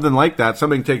 something like that,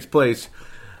 something takes place.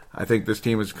 I think this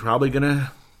team is probably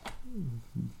gonna,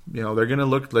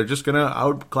 they're just gonna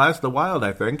outclass the Wild.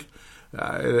 I think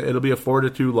it'll be a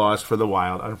 4-2 loss for the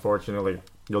Wild. Unfortunately.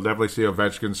 You'll definitely see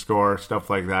Ovechkin score, stuff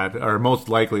like that, or most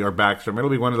likely, or Backstrom. It'll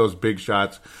be one of those big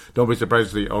shots. Don't be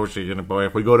surprised to see Oshie. Boy,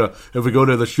 if we go to the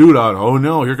shootout, oh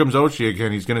no, here comes Oshie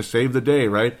again. He's going to save the day,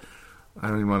 right? I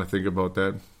don't even want to think about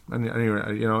that.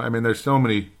 There's so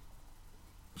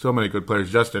many good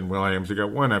players. Justin Williams, you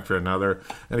got one after another,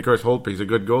 and of course Holtby's a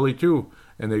good goalie too.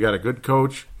 And they got a good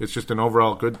coach. It's just an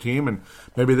overall good team, and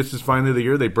maybe this is finally the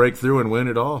year they break through and win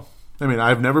it all.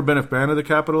 I've never been a fan of the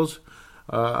Capitals.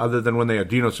 Other than when they had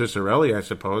Dino Ciccarelli, I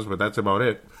suppose, but that's about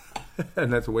it.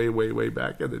 And that's way, way, way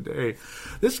back in the day.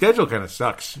 This schedule kind of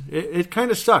sucks. It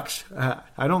kind of sucks.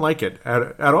 I don't like it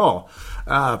at all.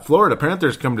 Florida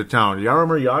Panthers come to town.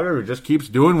 Jaromir Jagr, who just keeps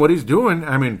doing what he's doing.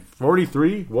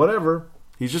 43, whatever.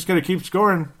 He's just going to keep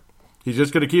scoring. He's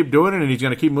just going to keep doing it, and he's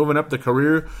going to keep moving up the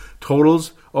career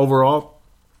totals overall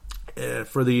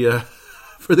for the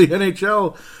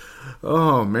NHL.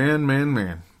 Oh,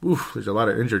 man. Oof, there's a lot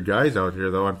of injured guys out here,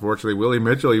 though. Unfortunately, Willie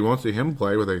Mitchell, you won't see him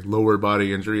play with a lower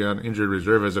body injury on injured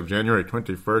reserve as of January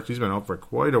 21st. He's been out for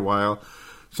quite a while.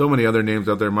 So many other names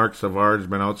out there. Mark Savard's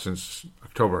been out since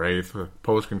October 8th.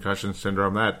 Post-concussion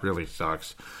syndrome. That really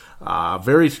sucks.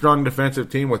 Very strong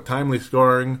defensive team with timely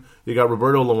scoring. You got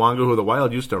Roberto Luongo, who the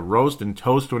Wild used to roast and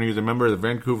toast when he was a member of the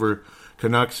Vancouver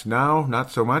Canucks. Now,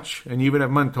 not so much. And you even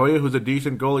have Montoya, who's a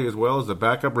decent goalie as well as the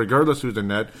backup, regardless who's in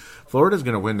net. Florida's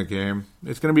going to win the game.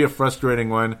 It's going to be a frustrating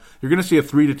one. You're going to see a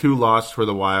 3-2 loss for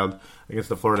the Wild against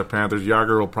the Florida Panthers.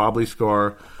 Jagr will probably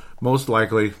score, most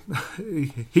likely.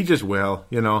 He just will,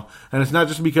 And it's not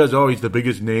just because, he's the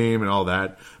biggest name and all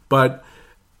that, but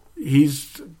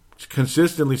he's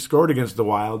consistently scored against the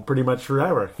Wild pretty much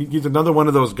forever. He's another one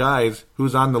of those guys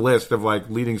who's on the list of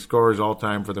leading scorers all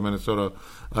time for the Minnesota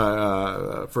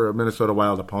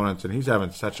Wild opponents, and he's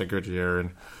having such a good year.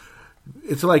 And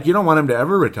it's you don't want him to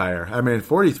ever retire.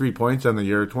 43 points on the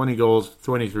year, 20 goals,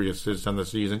 23 assists on the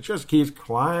season. Just keeps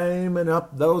climbing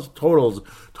up those totals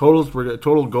for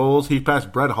total goals. He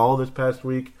passed Brett Hull this past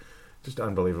week. Just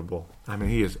unbelievable.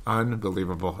 He is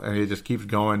unbelievable, and he just keeps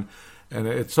going. And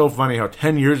it's so funny how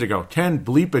 10 years ago,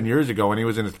 when he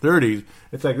was in his 30s,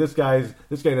 it's this guy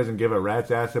doesn't give a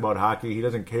rat's ass about hockey. He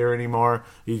doesn't care anymore.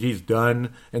 He's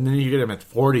done. And then you get him at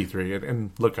 43,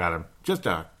 and look at him, just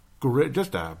a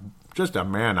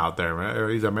man out there. Man.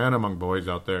 He's a man among boys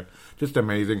out there. Just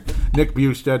amazing. Nick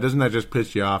Bjugstad, doesn't that just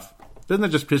piss you off? Doesn't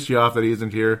that just piss you off that he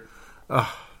isn't here?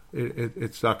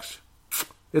 It sucks.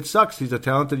 It sucks. He's a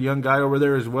talented young guy over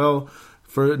there as well.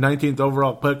 For 19th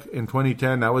overall pick in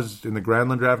 2010, that was in the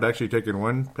Granlund draft, actually taking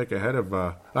one pick ahead of...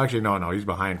 no, he's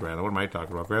behind Granlund. What am I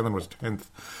talking about? Granlund was 10th.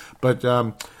 But,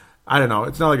 I don't know.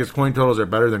 It's not like his coin totals are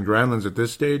better than Granlund's at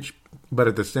this stage, but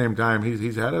at the same time,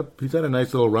 he's had a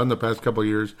nice little run the past couple of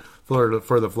years for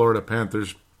the Florida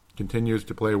Panthers. Continues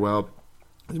to play well.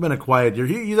 It's been a quiet year.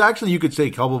 He's actually, you could say,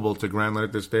 culpable to Granlund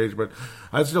at this stage, but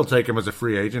I'd still take him as a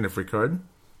free agent if we could.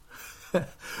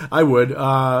 I would.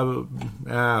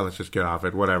 Let's just get off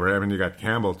it. Whatever. You got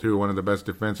Campbell, too, one of the best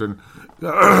defensemen.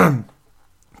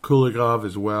 Kulikov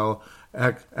as well.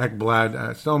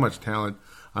 Ekblad. So much talent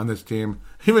on this team.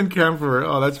 Even Kempfer.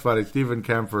 Oh, that's funny. Steven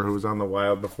Kempfer, who was on the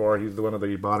Wild before. He's one of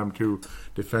the bottom two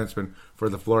defensemen for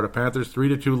the Florida Panthers.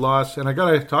 3-2 loss. And I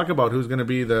got to talk about who's going to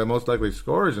be the most likely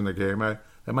scorers in the game.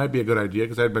 That might be a good idea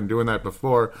because I'd been doing that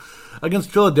before. Against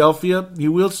Philadelphia,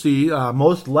 you will see the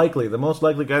most likely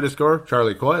guy to score,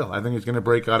 Charlie Coyle. I think he's going to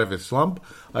break out of his slump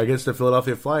against the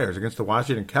Philadelphia Flyers. Against the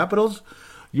Washington Capitals,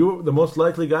 the most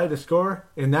likely guy to score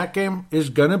in that game is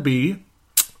going to be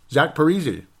Zach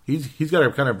Parise. He's got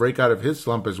to kind of break out of his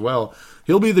slump as well.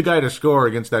 He'll be the guy to score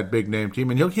against that big name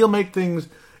team, and he'll make things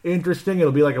interesting.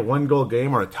 It'll be like a 1-goal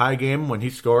game or a tie game when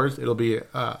he scores. It'll be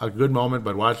a good moment,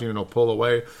 but Washington will pull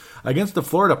away. Against the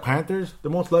Florida Panthers, the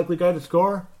most likely guy to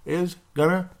score is going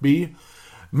to be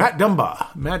Matt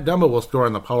Dumba will score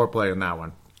on the power play in that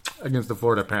one against the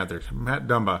Florida Panthers. Matt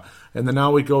Dumba. And then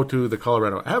now we go to the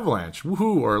Colorado Avalanche.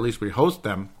 Woohoo! Or at least we host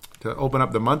them to open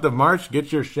up the month of March.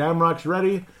 Get your shamrocks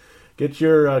ready. Get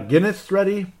your Guinness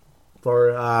ready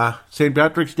for St.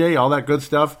 Patrick's Day. All that good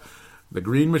stuff. The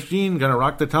Green Machine going to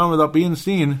rock the town without being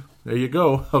seen. There you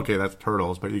go. Okay, that's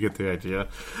Turtles, but you get the idea.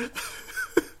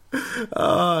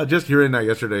 Just hearing that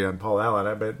yesterday on Paul Allen,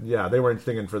 I bet, yeah, they weren't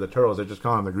singing for the Turtles. They just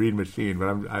call them the Green Machine,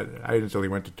 but I instantly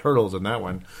went to Turtles in that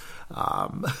one.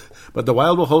 But the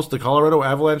Wild will host the Colorado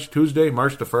Avalanche Tuesday,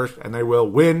 March the 1st, and they will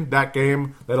win that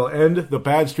game. That'll end the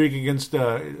bad streak against,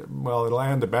 it'll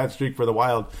end the bad streak for the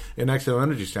Wild in Xcel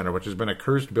Energy Center, which has been a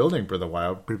cursed building for the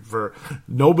Wild, for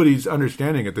nobody's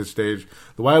understanding at this stage.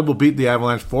 The Wild will beat the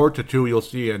Avalanche 4-2. You'll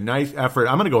see a nice effort.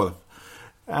 I'm going to go with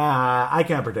I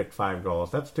can't predict 5 goals.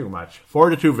 That's too much.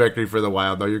 4-2 victory for the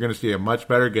Wild, though. You're going to see a much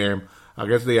better game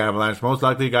against the Avalanche. Most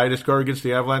likely guy to score against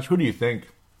the Avalanche. Who do you think?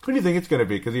 Who do you think it's going to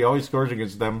be? Because he always scores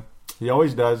against them. He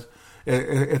always does.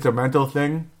 It's a mental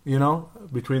thing, you know,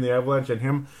 between the Avalanche and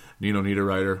him. Nino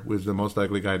Niederreiter was the most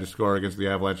likely guy to score against the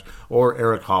Avalanche, or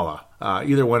Eric Halla.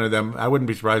 Either one of them. I wouldn't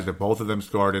be surprised if both of them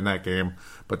scored in that game.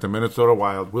 But the Minnesota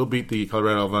Wild will beat the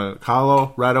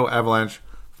Colorado Avalanche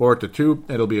 4-2.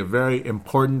 It'll be a very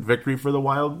important victory for the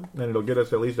Wild, and it'll get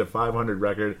us at least a 500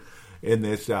 record in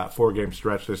this 4-game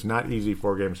stretch, this not easy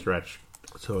 4-game stretch.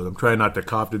 So I'm trying not to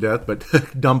cough to death, but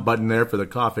dumb button there for the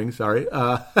coughing, sorry.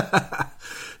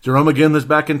 Jerome McGinn is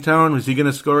back in town. Is he going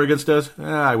to score against us?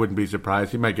 I wouldn't be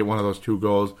surprised. He might get one of those 2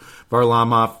 goals.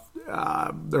 Varlamov,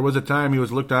 there was a time he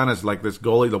was looked on as like this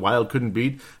goalie the Wild couldn't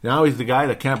beat. Now he's the guy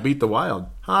that can't beat the Wild.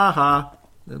 Ha ha.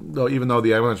 Even though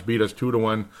the Avalanche beat us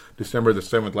 2-1 December the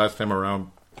 7th last time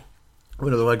around,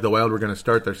 when it looked like the Wild were going to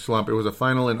start their slump. It was a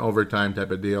final in overtime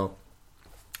type of deal.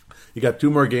 You got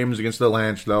 2 more games against the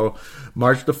Avalanche, though.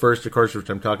 March the 1st, of course, which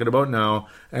I'm talking about now.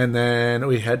 And then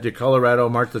we head to Colorado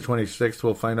March the 26th.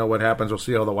 We'll find out what happens. We'll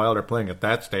see how the Wild are playing at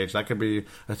that stage. That could be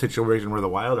a situation where the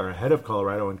Wild are ahead of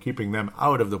Colorado and keeping them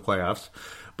out of the playoffs.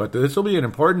 But this will be an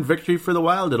important victory for the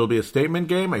Wild. It'll be a statement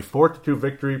game, a 4-2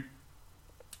 victory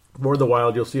for the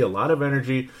Wild. You'll see a lot of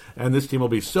energy, and this team will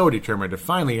be so determined to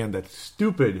finally end that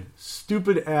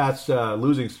stupid-ass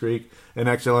losing streak in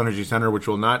Xcel Energy Center, which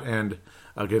will not end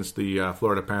against the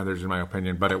Florida Panthers, in my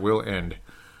opinion, but it will end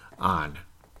on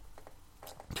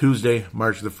Tuesday,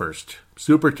 March the 1st.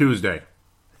 Super Tuesday.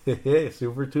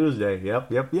 Super Tuesday.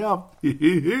 Yep.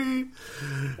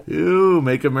 Ooh,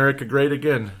 make America great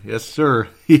again. Yes, sir.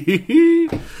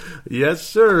 Yes,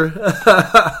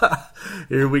 sir.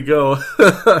 Here we go.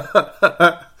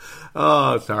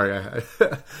 Oh, sorry.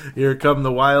 Here come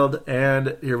the Wild,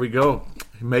 and here we go.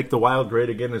 Make the Wild great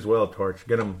again as well, Torch.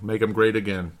 Make them great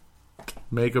again.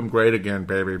 Make them great again,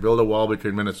 baby. Build a wall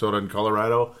between Minnesota and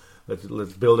Colorado.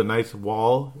 Let's build a nice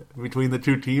wall between the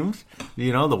 2 teams.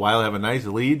 You know, the Wild have a nice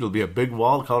lead. It'll be a big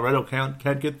wall. Colorado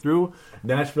can't get through.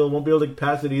 Nashville won't be able to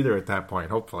pass it either at that point,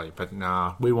 hopefully. But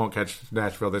nah, we won't catch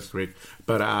Nashville this week.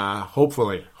 But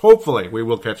hopefully we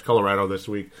will catch Colorado this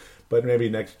week. But maybe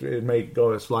it may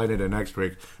go slide into next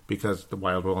week because the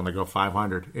Wild will only go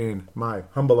 500, in my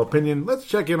humble opinion. Let's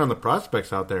check in on the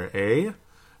prospects out there, eh?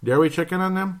 Dare we check in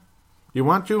on them? You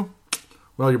want to?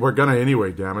 Well, we're gonna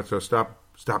anyway, damn it. So stop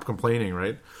complaining,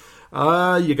 right?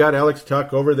 You got Alex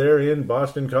Tuch over there in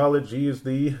Boston College. He is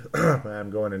the I'm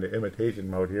going into imitation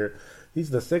mode here. He's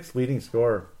the 6th leading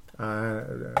scorer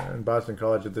in Boston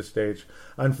College at this stage.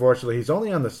 Unfortunately, he's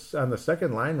only on the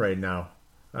second line right now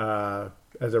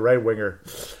as a right winger.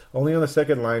 Only on the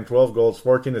second line, 12 goals,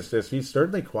 14 assists. He's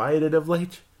certainly quieted of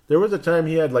late. There was a time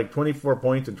he had like 24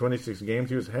 points in 26 games.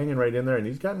 He was hanging right in there, and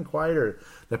he's gotten quieter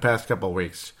the past couple of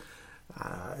weeks.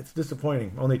 It's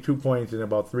disappointing. Only 2 points in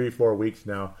about 3-4 weeks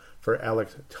now for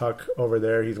Alex Tuch over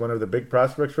there. He's one of the big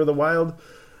prospects for the Wild,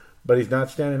 but he's not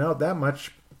standing out that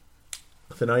much.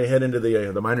 So now you head into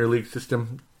the minor league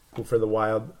system for the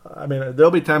Wild. I mean,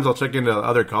 there'll be times I'll check into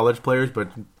other college players, but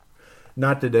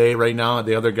not today. Right now,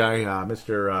 the other guy,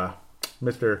 Mr.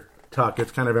 Tuch,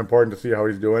 it's kind of important to see how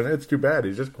he's doing. It's too bad.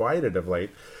 He's just quieted of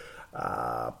late.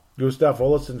 Gustav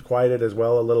Olsson's quieted as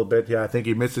well a little bit. Yeah, I think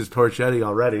he misses Torchetti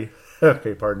already.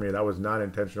 Okay, pardon me. That was not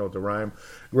intentional to rhyme.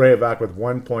 Graovac with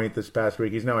 1 point this past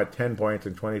week. He's now at 10 points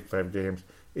in 25 games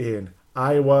in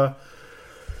Iowa.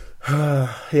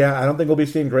 Yeah, I don't think we'll be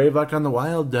seeing Graovac on the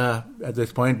Wild at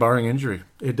this point, barring injury.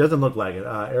 It doesn't look like it.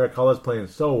 Eric Hull is playing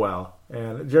so well.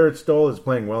 And Jared Stoll is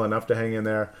playing well enough to hang in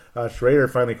there. Schrader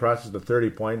finally crosses the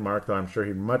 30-point mark, though I'm sure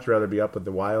he'd much rather be up with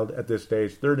the Wild at this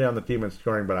stage. Third on the team in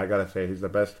scoring, but I got to say, he's the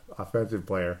best offensive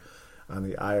player on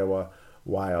the Iowa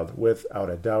Wild, without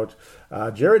a doubt.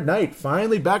 Jared Knight,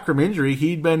 finally back from injury.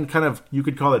 He'd been kind of, you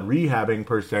could call it rehabbing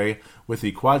per se, with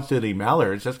the Quad City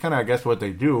Mallards. That's kind of, I guess, what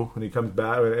they do when he comes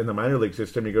back in the minor league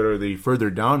system. You go to the further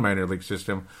down minor league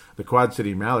system, the Quad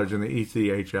City Mallards in the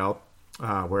ECHL,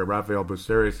 where Rafael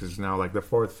Buceris is now like the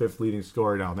 4th, 5th leading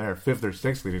scorer down there. 5th or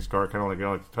 6th leading scorer, kind of like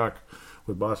Alex Tuck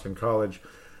with Boston College.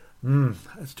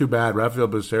 That's too bad. Rafael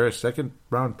Buceris, 2nd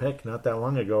round pick not that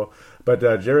long ago. But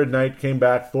Jared Knight came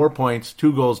back, 4 points,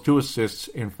 2 goals, 2 assists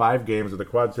in 5 games with the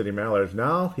Quad City Mallards.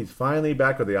 Now he's finally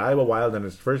back with the Iowa Wild in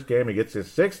his first game. He gets his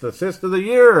 6th assist of the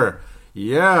year.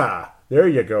 Yeah, there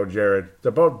you go, Jared. It's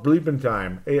about bleeping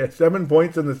time. 7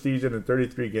 points in the season in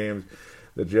 33 games.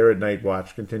 The Jared Knight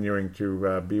watch continuing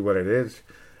to be what it is.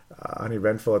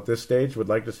 Uneventful at this stage. Would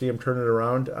like to see him turn it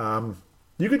around.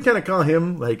 You could kind of call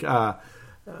him like...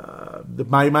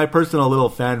 my personal little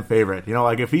fan favorite. You know,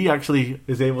 like if he actually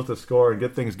is able to score and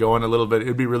get things going a little bit,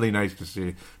 it'd be really nice to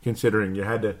see, considering you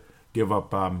had to give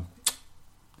up on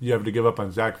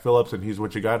Zach Phillips, and he's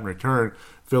what you got in return.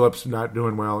 Phillips not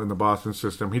doing well in the Boston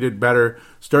system. He did better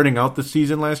starting out the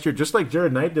season last year, just like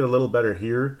Jared Knight did a little better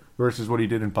here versus what he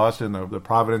did in Boston, the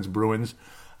Providence Bruins.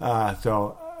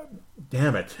 So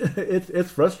damn it.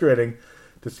 It's frustrating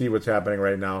to see what's happening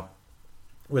right now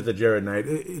with the Jared Knight.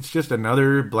 It's just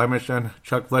another blemish on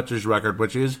Chuck Fletcher's record,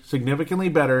 which is significantly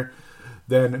better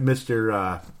than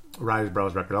Mr.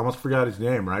 Risebrough's record. I almost forgot his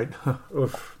name, right?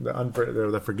 Oof,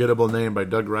 the forgettable name by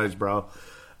Doug Risebrough.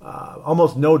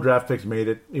 Almost no draft picks made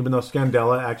it, even though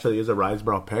Scandella actually is a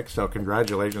Risebrough pick, so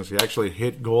congratulations. He actually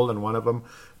hit gold in one of them.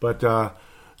 But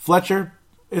Fletcher,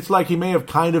 it's like he may have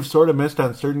kind of sort of missed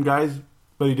on certain guys,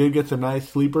 but he did get some nice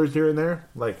sleepers here and there,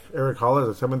 like Eric Hall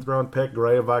is a 7th round pick,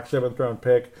 Grajevac 7th round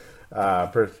pick. I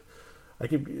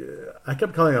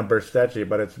kept calling him Berstecki,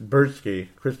 but it's Bertsky,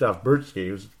 Christoph Bertsky,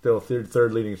 who's still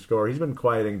third leading scorer. He's been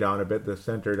quieting down a bit, the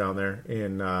center down there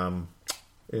in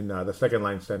the second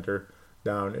line center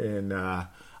down in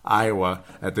Iowa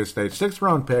at this stage. 6th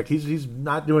round pick. He's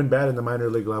not doing bad in the minor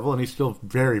league level, and he's still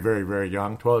very, very, very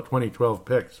young. 2012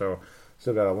 pick, so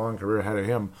still got a long career ahead of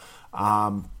him.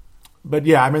 But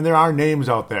yeah, I mean, there are names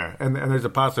out there, and there's a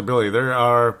possibility.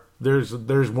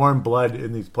 There's warm blood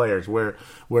in these players where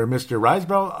Mr.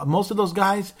 Risebrough, most of those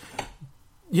guys,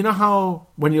 you know how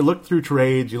when you look through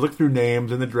trades, you look through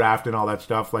names in the draft and all that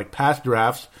stuff, like past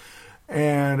drafts,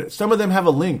 and some of them have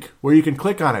a link where you can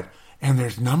click on it, and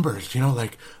there's numbers, you know,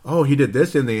 like, oh, he did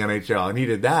this in the NHL, and he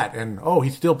did that, and oh,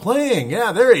 he's still playing.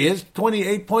 Yeah, there he is,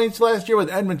 28 points last year with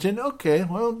Edmonton. Okay,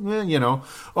 well, you know,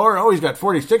 or oh, he's got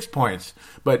 46 points.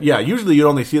 But yeah, usually you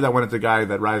only see that when it's a guy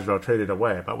that Risebrough traded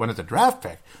away. But when it's a draft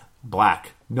pick,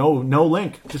 black, no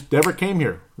link, just never came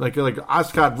here. Like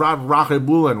Oscar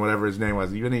Rachebulin, whatever his name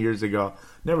was, many years ago.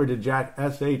 Never did jack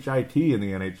shit in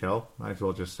the NHL. Might as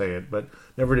well just say it, but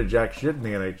never did jack shit in the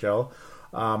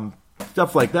NHL.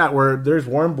 Stuff like that, where there's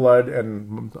warm blood,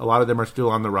 and a lot of them are still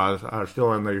on the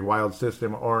Wild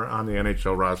system or on the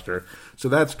NHL roster. So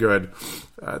that's good.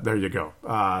 There you go.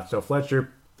 So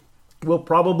Fletcher will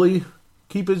probably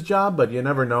keep his job, but you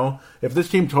never know. If this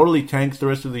team totally tanks the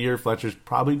rest of the year, Fletcher's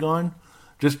probably gone,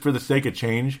 just for the sake of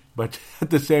change. But at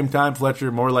the same time,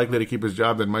 Fletcher more likely to keep his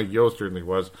job than Mike Yeo certainly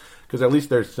was, because at least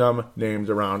there's some names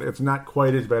around. It's not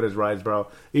quite as bad as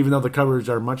Risebrough, even though the cupboards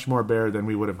are much more bare than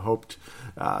we would have hoped.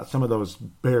 Some of those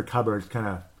bare cupboards kind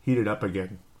of heated up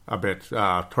again a bit.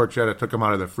 Torchetta took him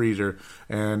out of the freezer,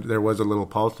 and there was a little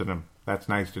pulse in him. That's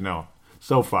nice to know.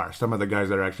 So far, some of the guys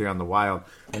that are actually on the Wild,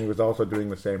 and he was also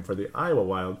doing the same for the Iowa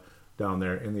Wild down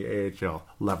there in the AHL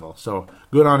level. So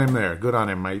good on him there. Good on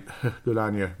him, mate. Good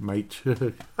on you, mate.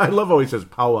 I love how he says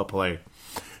power play.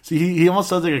 See, he almost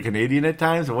sounds like a Canadian at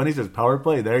times, but when he says power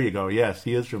play, there you go. Yes,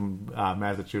 he is from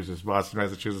Massachusetts, Boston,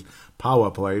 Massachusetts.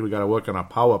 Power play. We got to work on a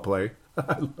power play.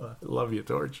 I love you,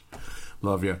 Torch.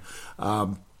 Love you.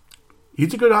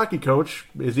 He's a good hockey coach.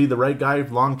 Is he the right guy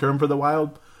long-term for the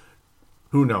Wild?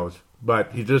 Who knows?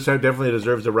 But he just definitely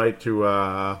deserves the right to,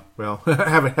 have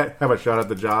a shot at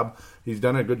the job. He's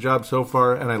done a good job so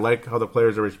far, and I like how the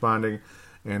players are responding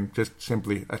and just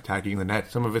simply attacking the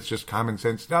net. Some of it's just common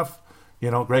sense stuff.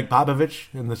 You know, Greg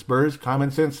Popovich and the Spurs,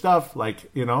 common sense stuff. Like,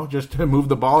 you know, just to move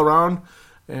the ball around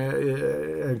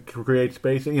and create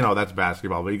space. You know, that's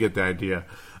basketball, but you get the idea.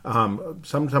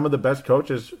 Some of the best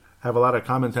coaches have a lot of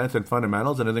common sense and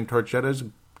fundamentals, and I think Torchetta's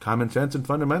common sense and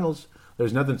fundamentals.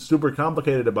 There's nothing super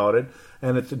complicated about it,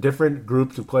 and it's different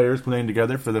groups of players playing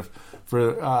together for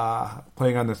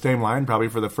playing on the same line, probably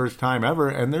for the first time ever,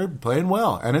 and they're playing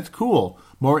well, and it's cool,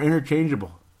 more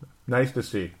interchangeable. Nice to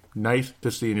see. And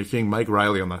you're seeing Mike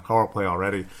Riley on the power play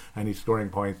already, and he's scoring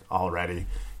points already.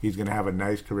 he's going to have a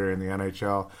nice career in the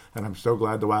NHL. And I'm so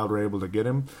glad the Wild were able to get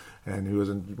him. And he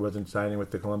wasn't signing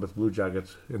with the Columbus Blue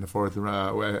Jackets in the fourth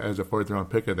as a fourth-round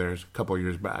pick of theirs a couple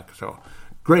years back. So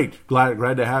great,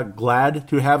 glad to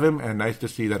have him, and nice to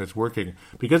see that it's working,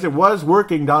 because it was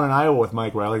working down in Iowa with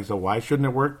Mike Riley. So why shouldn't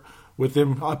it work with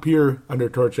him up here under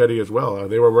Torchetti as well?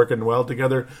 They were working well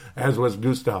together, as was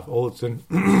Gustav Olsson.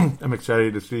 I'm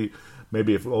excited to see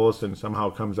maybe if Olsson somehow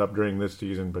comes up during this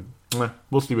season, but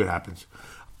we'll see what happens.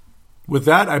 With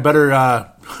that, I better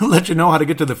let you know how to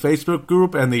get to the Facebook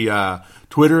group and the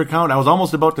Twitter account. I was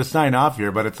almost about to sign off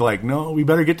here, but it's like, no, we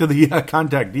better get to the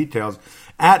contact details.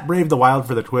 At Brave the Wild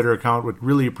for the Twitter account. Would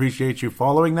really appreciate you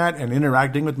following that and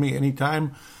interacting with me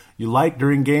anytime you like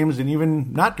during games, and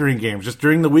even not during games, just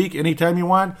during the week, anytime you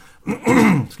want.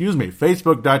 Excuse me.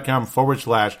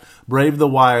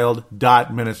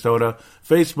 Facebook.com/BraveTheWild.Minnesota.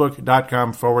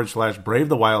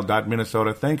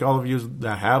 Facebook.com/BraveTheWild.Minnesota. Thank all of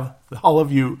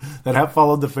you that have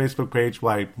followed the Facebook page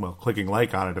by, clicking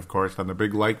like on it, of course, on the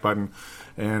big like button.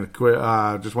 And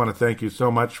just want to thank you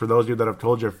so much for those of you that have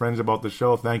told your friends about the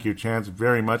show. Thank you, Chance,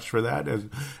 very much for that.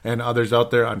 And others out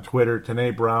there on Twitter,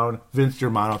 Tanae Brown, Vince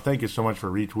Germano, thank you so much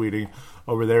for retweeting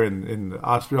over there in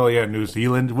Australia and New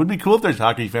Zealand. It would be cool if there's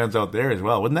hockey fans out there as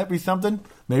well. Wouldn't that be something?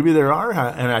 Maybe there are.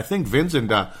 And I think Vince and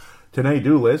Tanae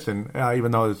do listen,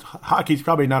 even though hockey's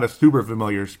probably not a super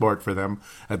familiar sport for them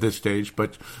at this stage.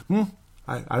 But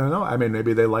I don't know. I mean,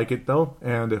 maybe they like it, though.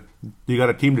 And you got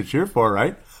a team to cheer for,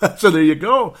 right? So there you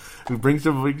go. We bring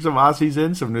some Aussies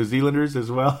in, some New Zealanders as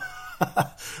well.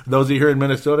 Those of you here in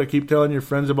Minnesota, keep telling your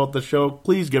friends about the show.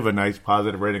 Please give a nice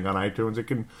positive rating on iTunes.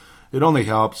 It only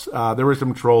helps. There were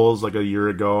some trolls like a year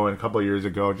ago and a couple of years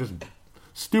ago, just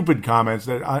stupid comments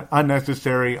that are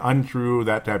unnecessary, untrue,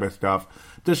 that type of stuff.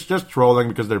 Just trolling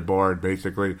because they're bored,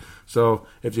 basically. So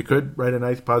if you could write a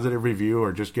nice positive review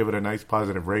or just give it a nice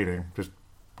positive rating, just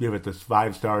give it this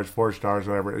 5 stars, 4 stars,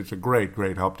 whatever. It's a great,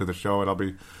 great help to the show, and I'll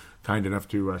be kind enough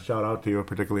to shout out to you,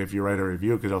 particularly if you write a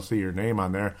review, because I'll see your name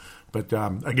on there. But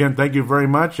again, thank you very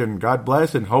much, and God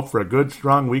bless, and hope for a good,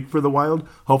 strong week for the Wild.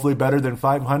 Hopefully better than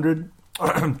 500.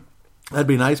 That'd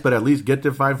be nice, but at least get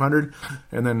to 500,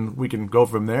 and then we can go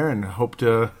from there and hope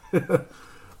to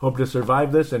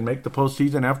survive this and make the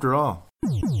postseason after all.